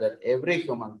remembered that every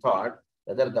human thought,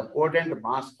 whether the potent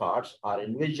mass thoughts or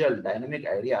individual dynamic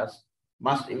ideas,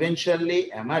 must eventually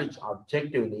emerge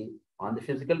objectively on the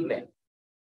physical plane.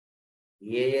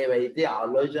 ఏవైతే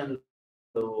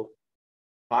ఆలోచనలు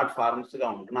థాట్ ఫార్మ్స్ గా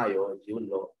ఉంటున్నాయో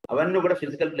జీవుల్లో అవన్నీ కూడా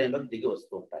ఫిజికల్ ప్లేన్ లోకి దిగి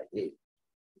వస్తూ ఉంటాయి.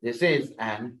 This is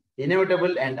an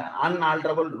inevitable and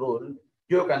unalterable rule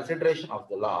due consideration of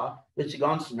the law which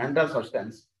governs mental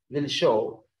substance will show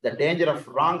the danger of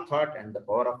wrong thought and the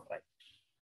power of right.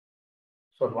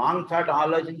 So wrong thought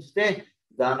ఆలోచిస్తే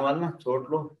దానివల్ల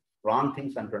చోట్లు wrong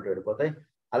things అంటుంటే వెళ్ళిపోతాయి.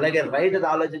 అలాగే right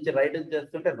ఆలోచించి right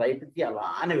చేస్తుంటే రైట్కి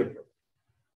అలానే వెళ్ళిపోతుంది.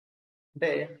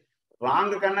 అంటే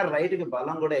రాంగ్ కన్నా రైట్కి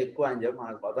బలం కూడా ఎక్కువ అని చెప్పి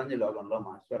మనకు పతంజలి యోగంలో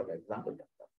మాస్టర్ ఒక ఎగ్జాంపుల్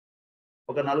చెప్తారు.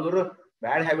 ఒక 4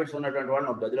 బ్యాడ్ హ్యాబిట్స్ ఉన్నటువంటి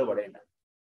వాళ్ళని ఒక గదిలో పడేయండి,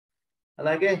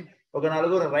 అలాగే ఒక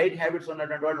 4 రైట్ హ్యాబిట్స్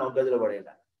ఉన్నటువంటి వాళ్ళని ఒక గదిలో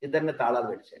పడేయండి, ఇద్దరిని తాళాలు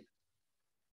పెట్టేయండి.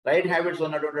 రైట్ హ్యాబిట్స్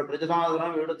ఉన్నటువంటి ప్రతి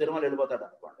సంవత్సరం వీడు తిరుమల వెళ్ళిపోతాడు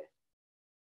అనుకోండి,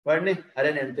 వాడిని అరే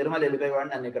నేను తిరుమల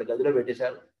వెళ్ళిపోయేవాడిని నన్ను ఇక్కడ గదిలో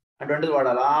పెట్టేశారు అటువంటిది వాడు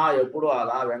అలా ఎప్పుడు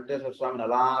అలా వెంకటేశ్వర స్వామిని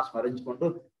అలా స్మరించుకుంటూ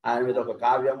ఆయన మీద ఒక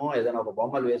కావ్యము ఏదైనా ఒక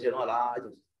బొమ్మలు వేసేయడం అలా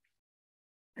చేస్తుంది.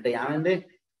 అంటే ఏమైంది?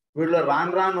 వీడిలో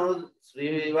రాను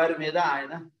శ్రీవారి మీద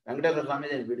ఆయన వెంకటేశ్వర స్వామి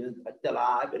మీద వీడి మీద భక్తి అలా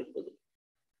పెరిగిపోతుంది.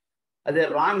 అదే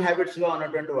రాంగ్ హ్యాబిట్స్ గా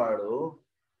ఉన్నటువంటి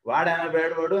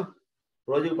వాడేమైపోయాడు, వాడు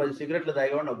రోజుకు 10 సిగరెట్లు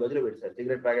తాగేవాడిని ఒక గదిలో పెట్టారు,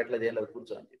 సిగరెట్ ప్యాకెట్లు దేనిలో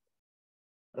కూర్చొని చెప్పి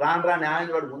రాను ఆయన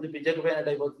వాడు ముందు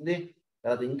పిచ్చెక్కిపోయినట్టు అయిపోతుంది.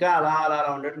 తర్వాత ఇంకా అలా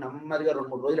ఉండేట్టు నెమ్మదిగా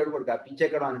 2-3 రోజులు వాడికి ఆ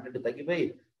పిచ్చెక్కడం అనేటువంటి తగ్గిపోయి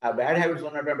ఆ బ్యాడ్ హ్యాబిట్స్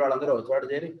ఉన్నటువంటి వాళ్ళందరూ ఒక చోట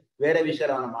చేరి వేరే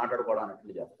విషయాలు ఏమైనా మాట్లాడుకోవడం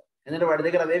అనేటువంటి చేస్తారు. ఎందుకంటే వాడి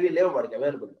దగ్గర అవేవి లేవు, వాడికి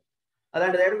అవైలబుల్.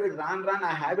 అలాంటి దగ్గర వీడు రాను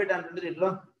ఆ హ్యాబిట్ అంటుంటే వీటిలో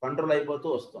కంట్రోల్ అయిపోతూ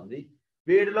వస్తుంది.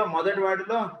 వీడిలో మొదటి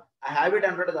వాటిలో ఆ హ్యాబిట్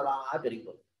అంటుంటే అలా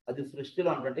పెరిగిపోతుంది. అది సృష్టిలో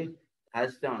ఉన్నటువంటి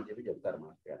రహస్యం అని చెప్పి చెప్తారు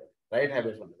మాస్టర్ గారు. రైట్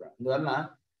హ్యాబిట్స్ ఉంటుంది. అందువల్ల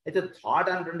అయితే థాట్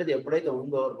అంటుండేది ఎప్పుడైతే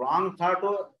ఉందో రాంగ్ థాట్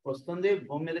వస్తుంది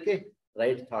భూమి మీదకి,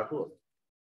 రైట్ థాట్ వస్తుంది.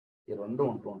 ఈ రెండు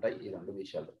ఉంటూ ఉంటాయి. ఈ రెండు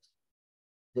విషయాలు.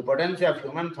 The potency of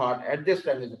human thought at this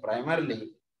time is primarily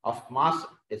of mass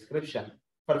description.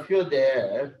 For few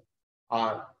there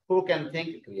are who can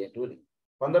think creatively.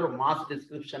 కొందరు మాస్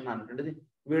డిస్క్రిప్షన్ అంటుండేది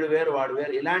వీడు వేరు వాడు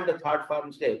వేరు ఇలాంటి థాట్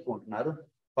ఫార్మ్స్గా ఎక్కువ ఉంటున్నారు.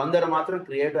 కొందరు మాత్రం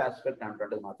క్రియేటివ్ ఆస్పెక్ట్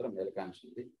అంటుండేది మాత్రం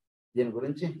మేలుకాంక్షింది. దీని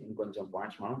గురించి ఇంకొంచెం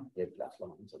పాయింట్స్ మనం ఏ క్లాస్లో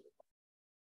మనం చదువుతాం.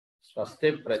 స్వస్తి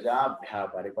ప్రజాభ్య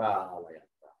పరిపాలయంత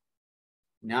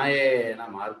న్యాయేన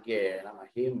మార్గేణ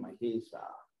మహీం మహీషా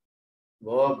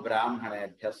గో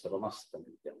బ్రాహ్మణేభ్య శృణమస్తు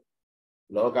నిత్యం.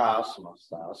 లోకా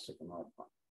సమస్తా సుఖినోత్మ.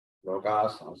 లోకా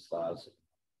సమస్తా సుఖినోత్మ.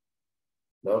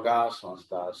 లోకా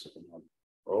సమస్తా సుఖినోత్మ.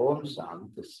 ఓం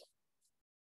శాంతి.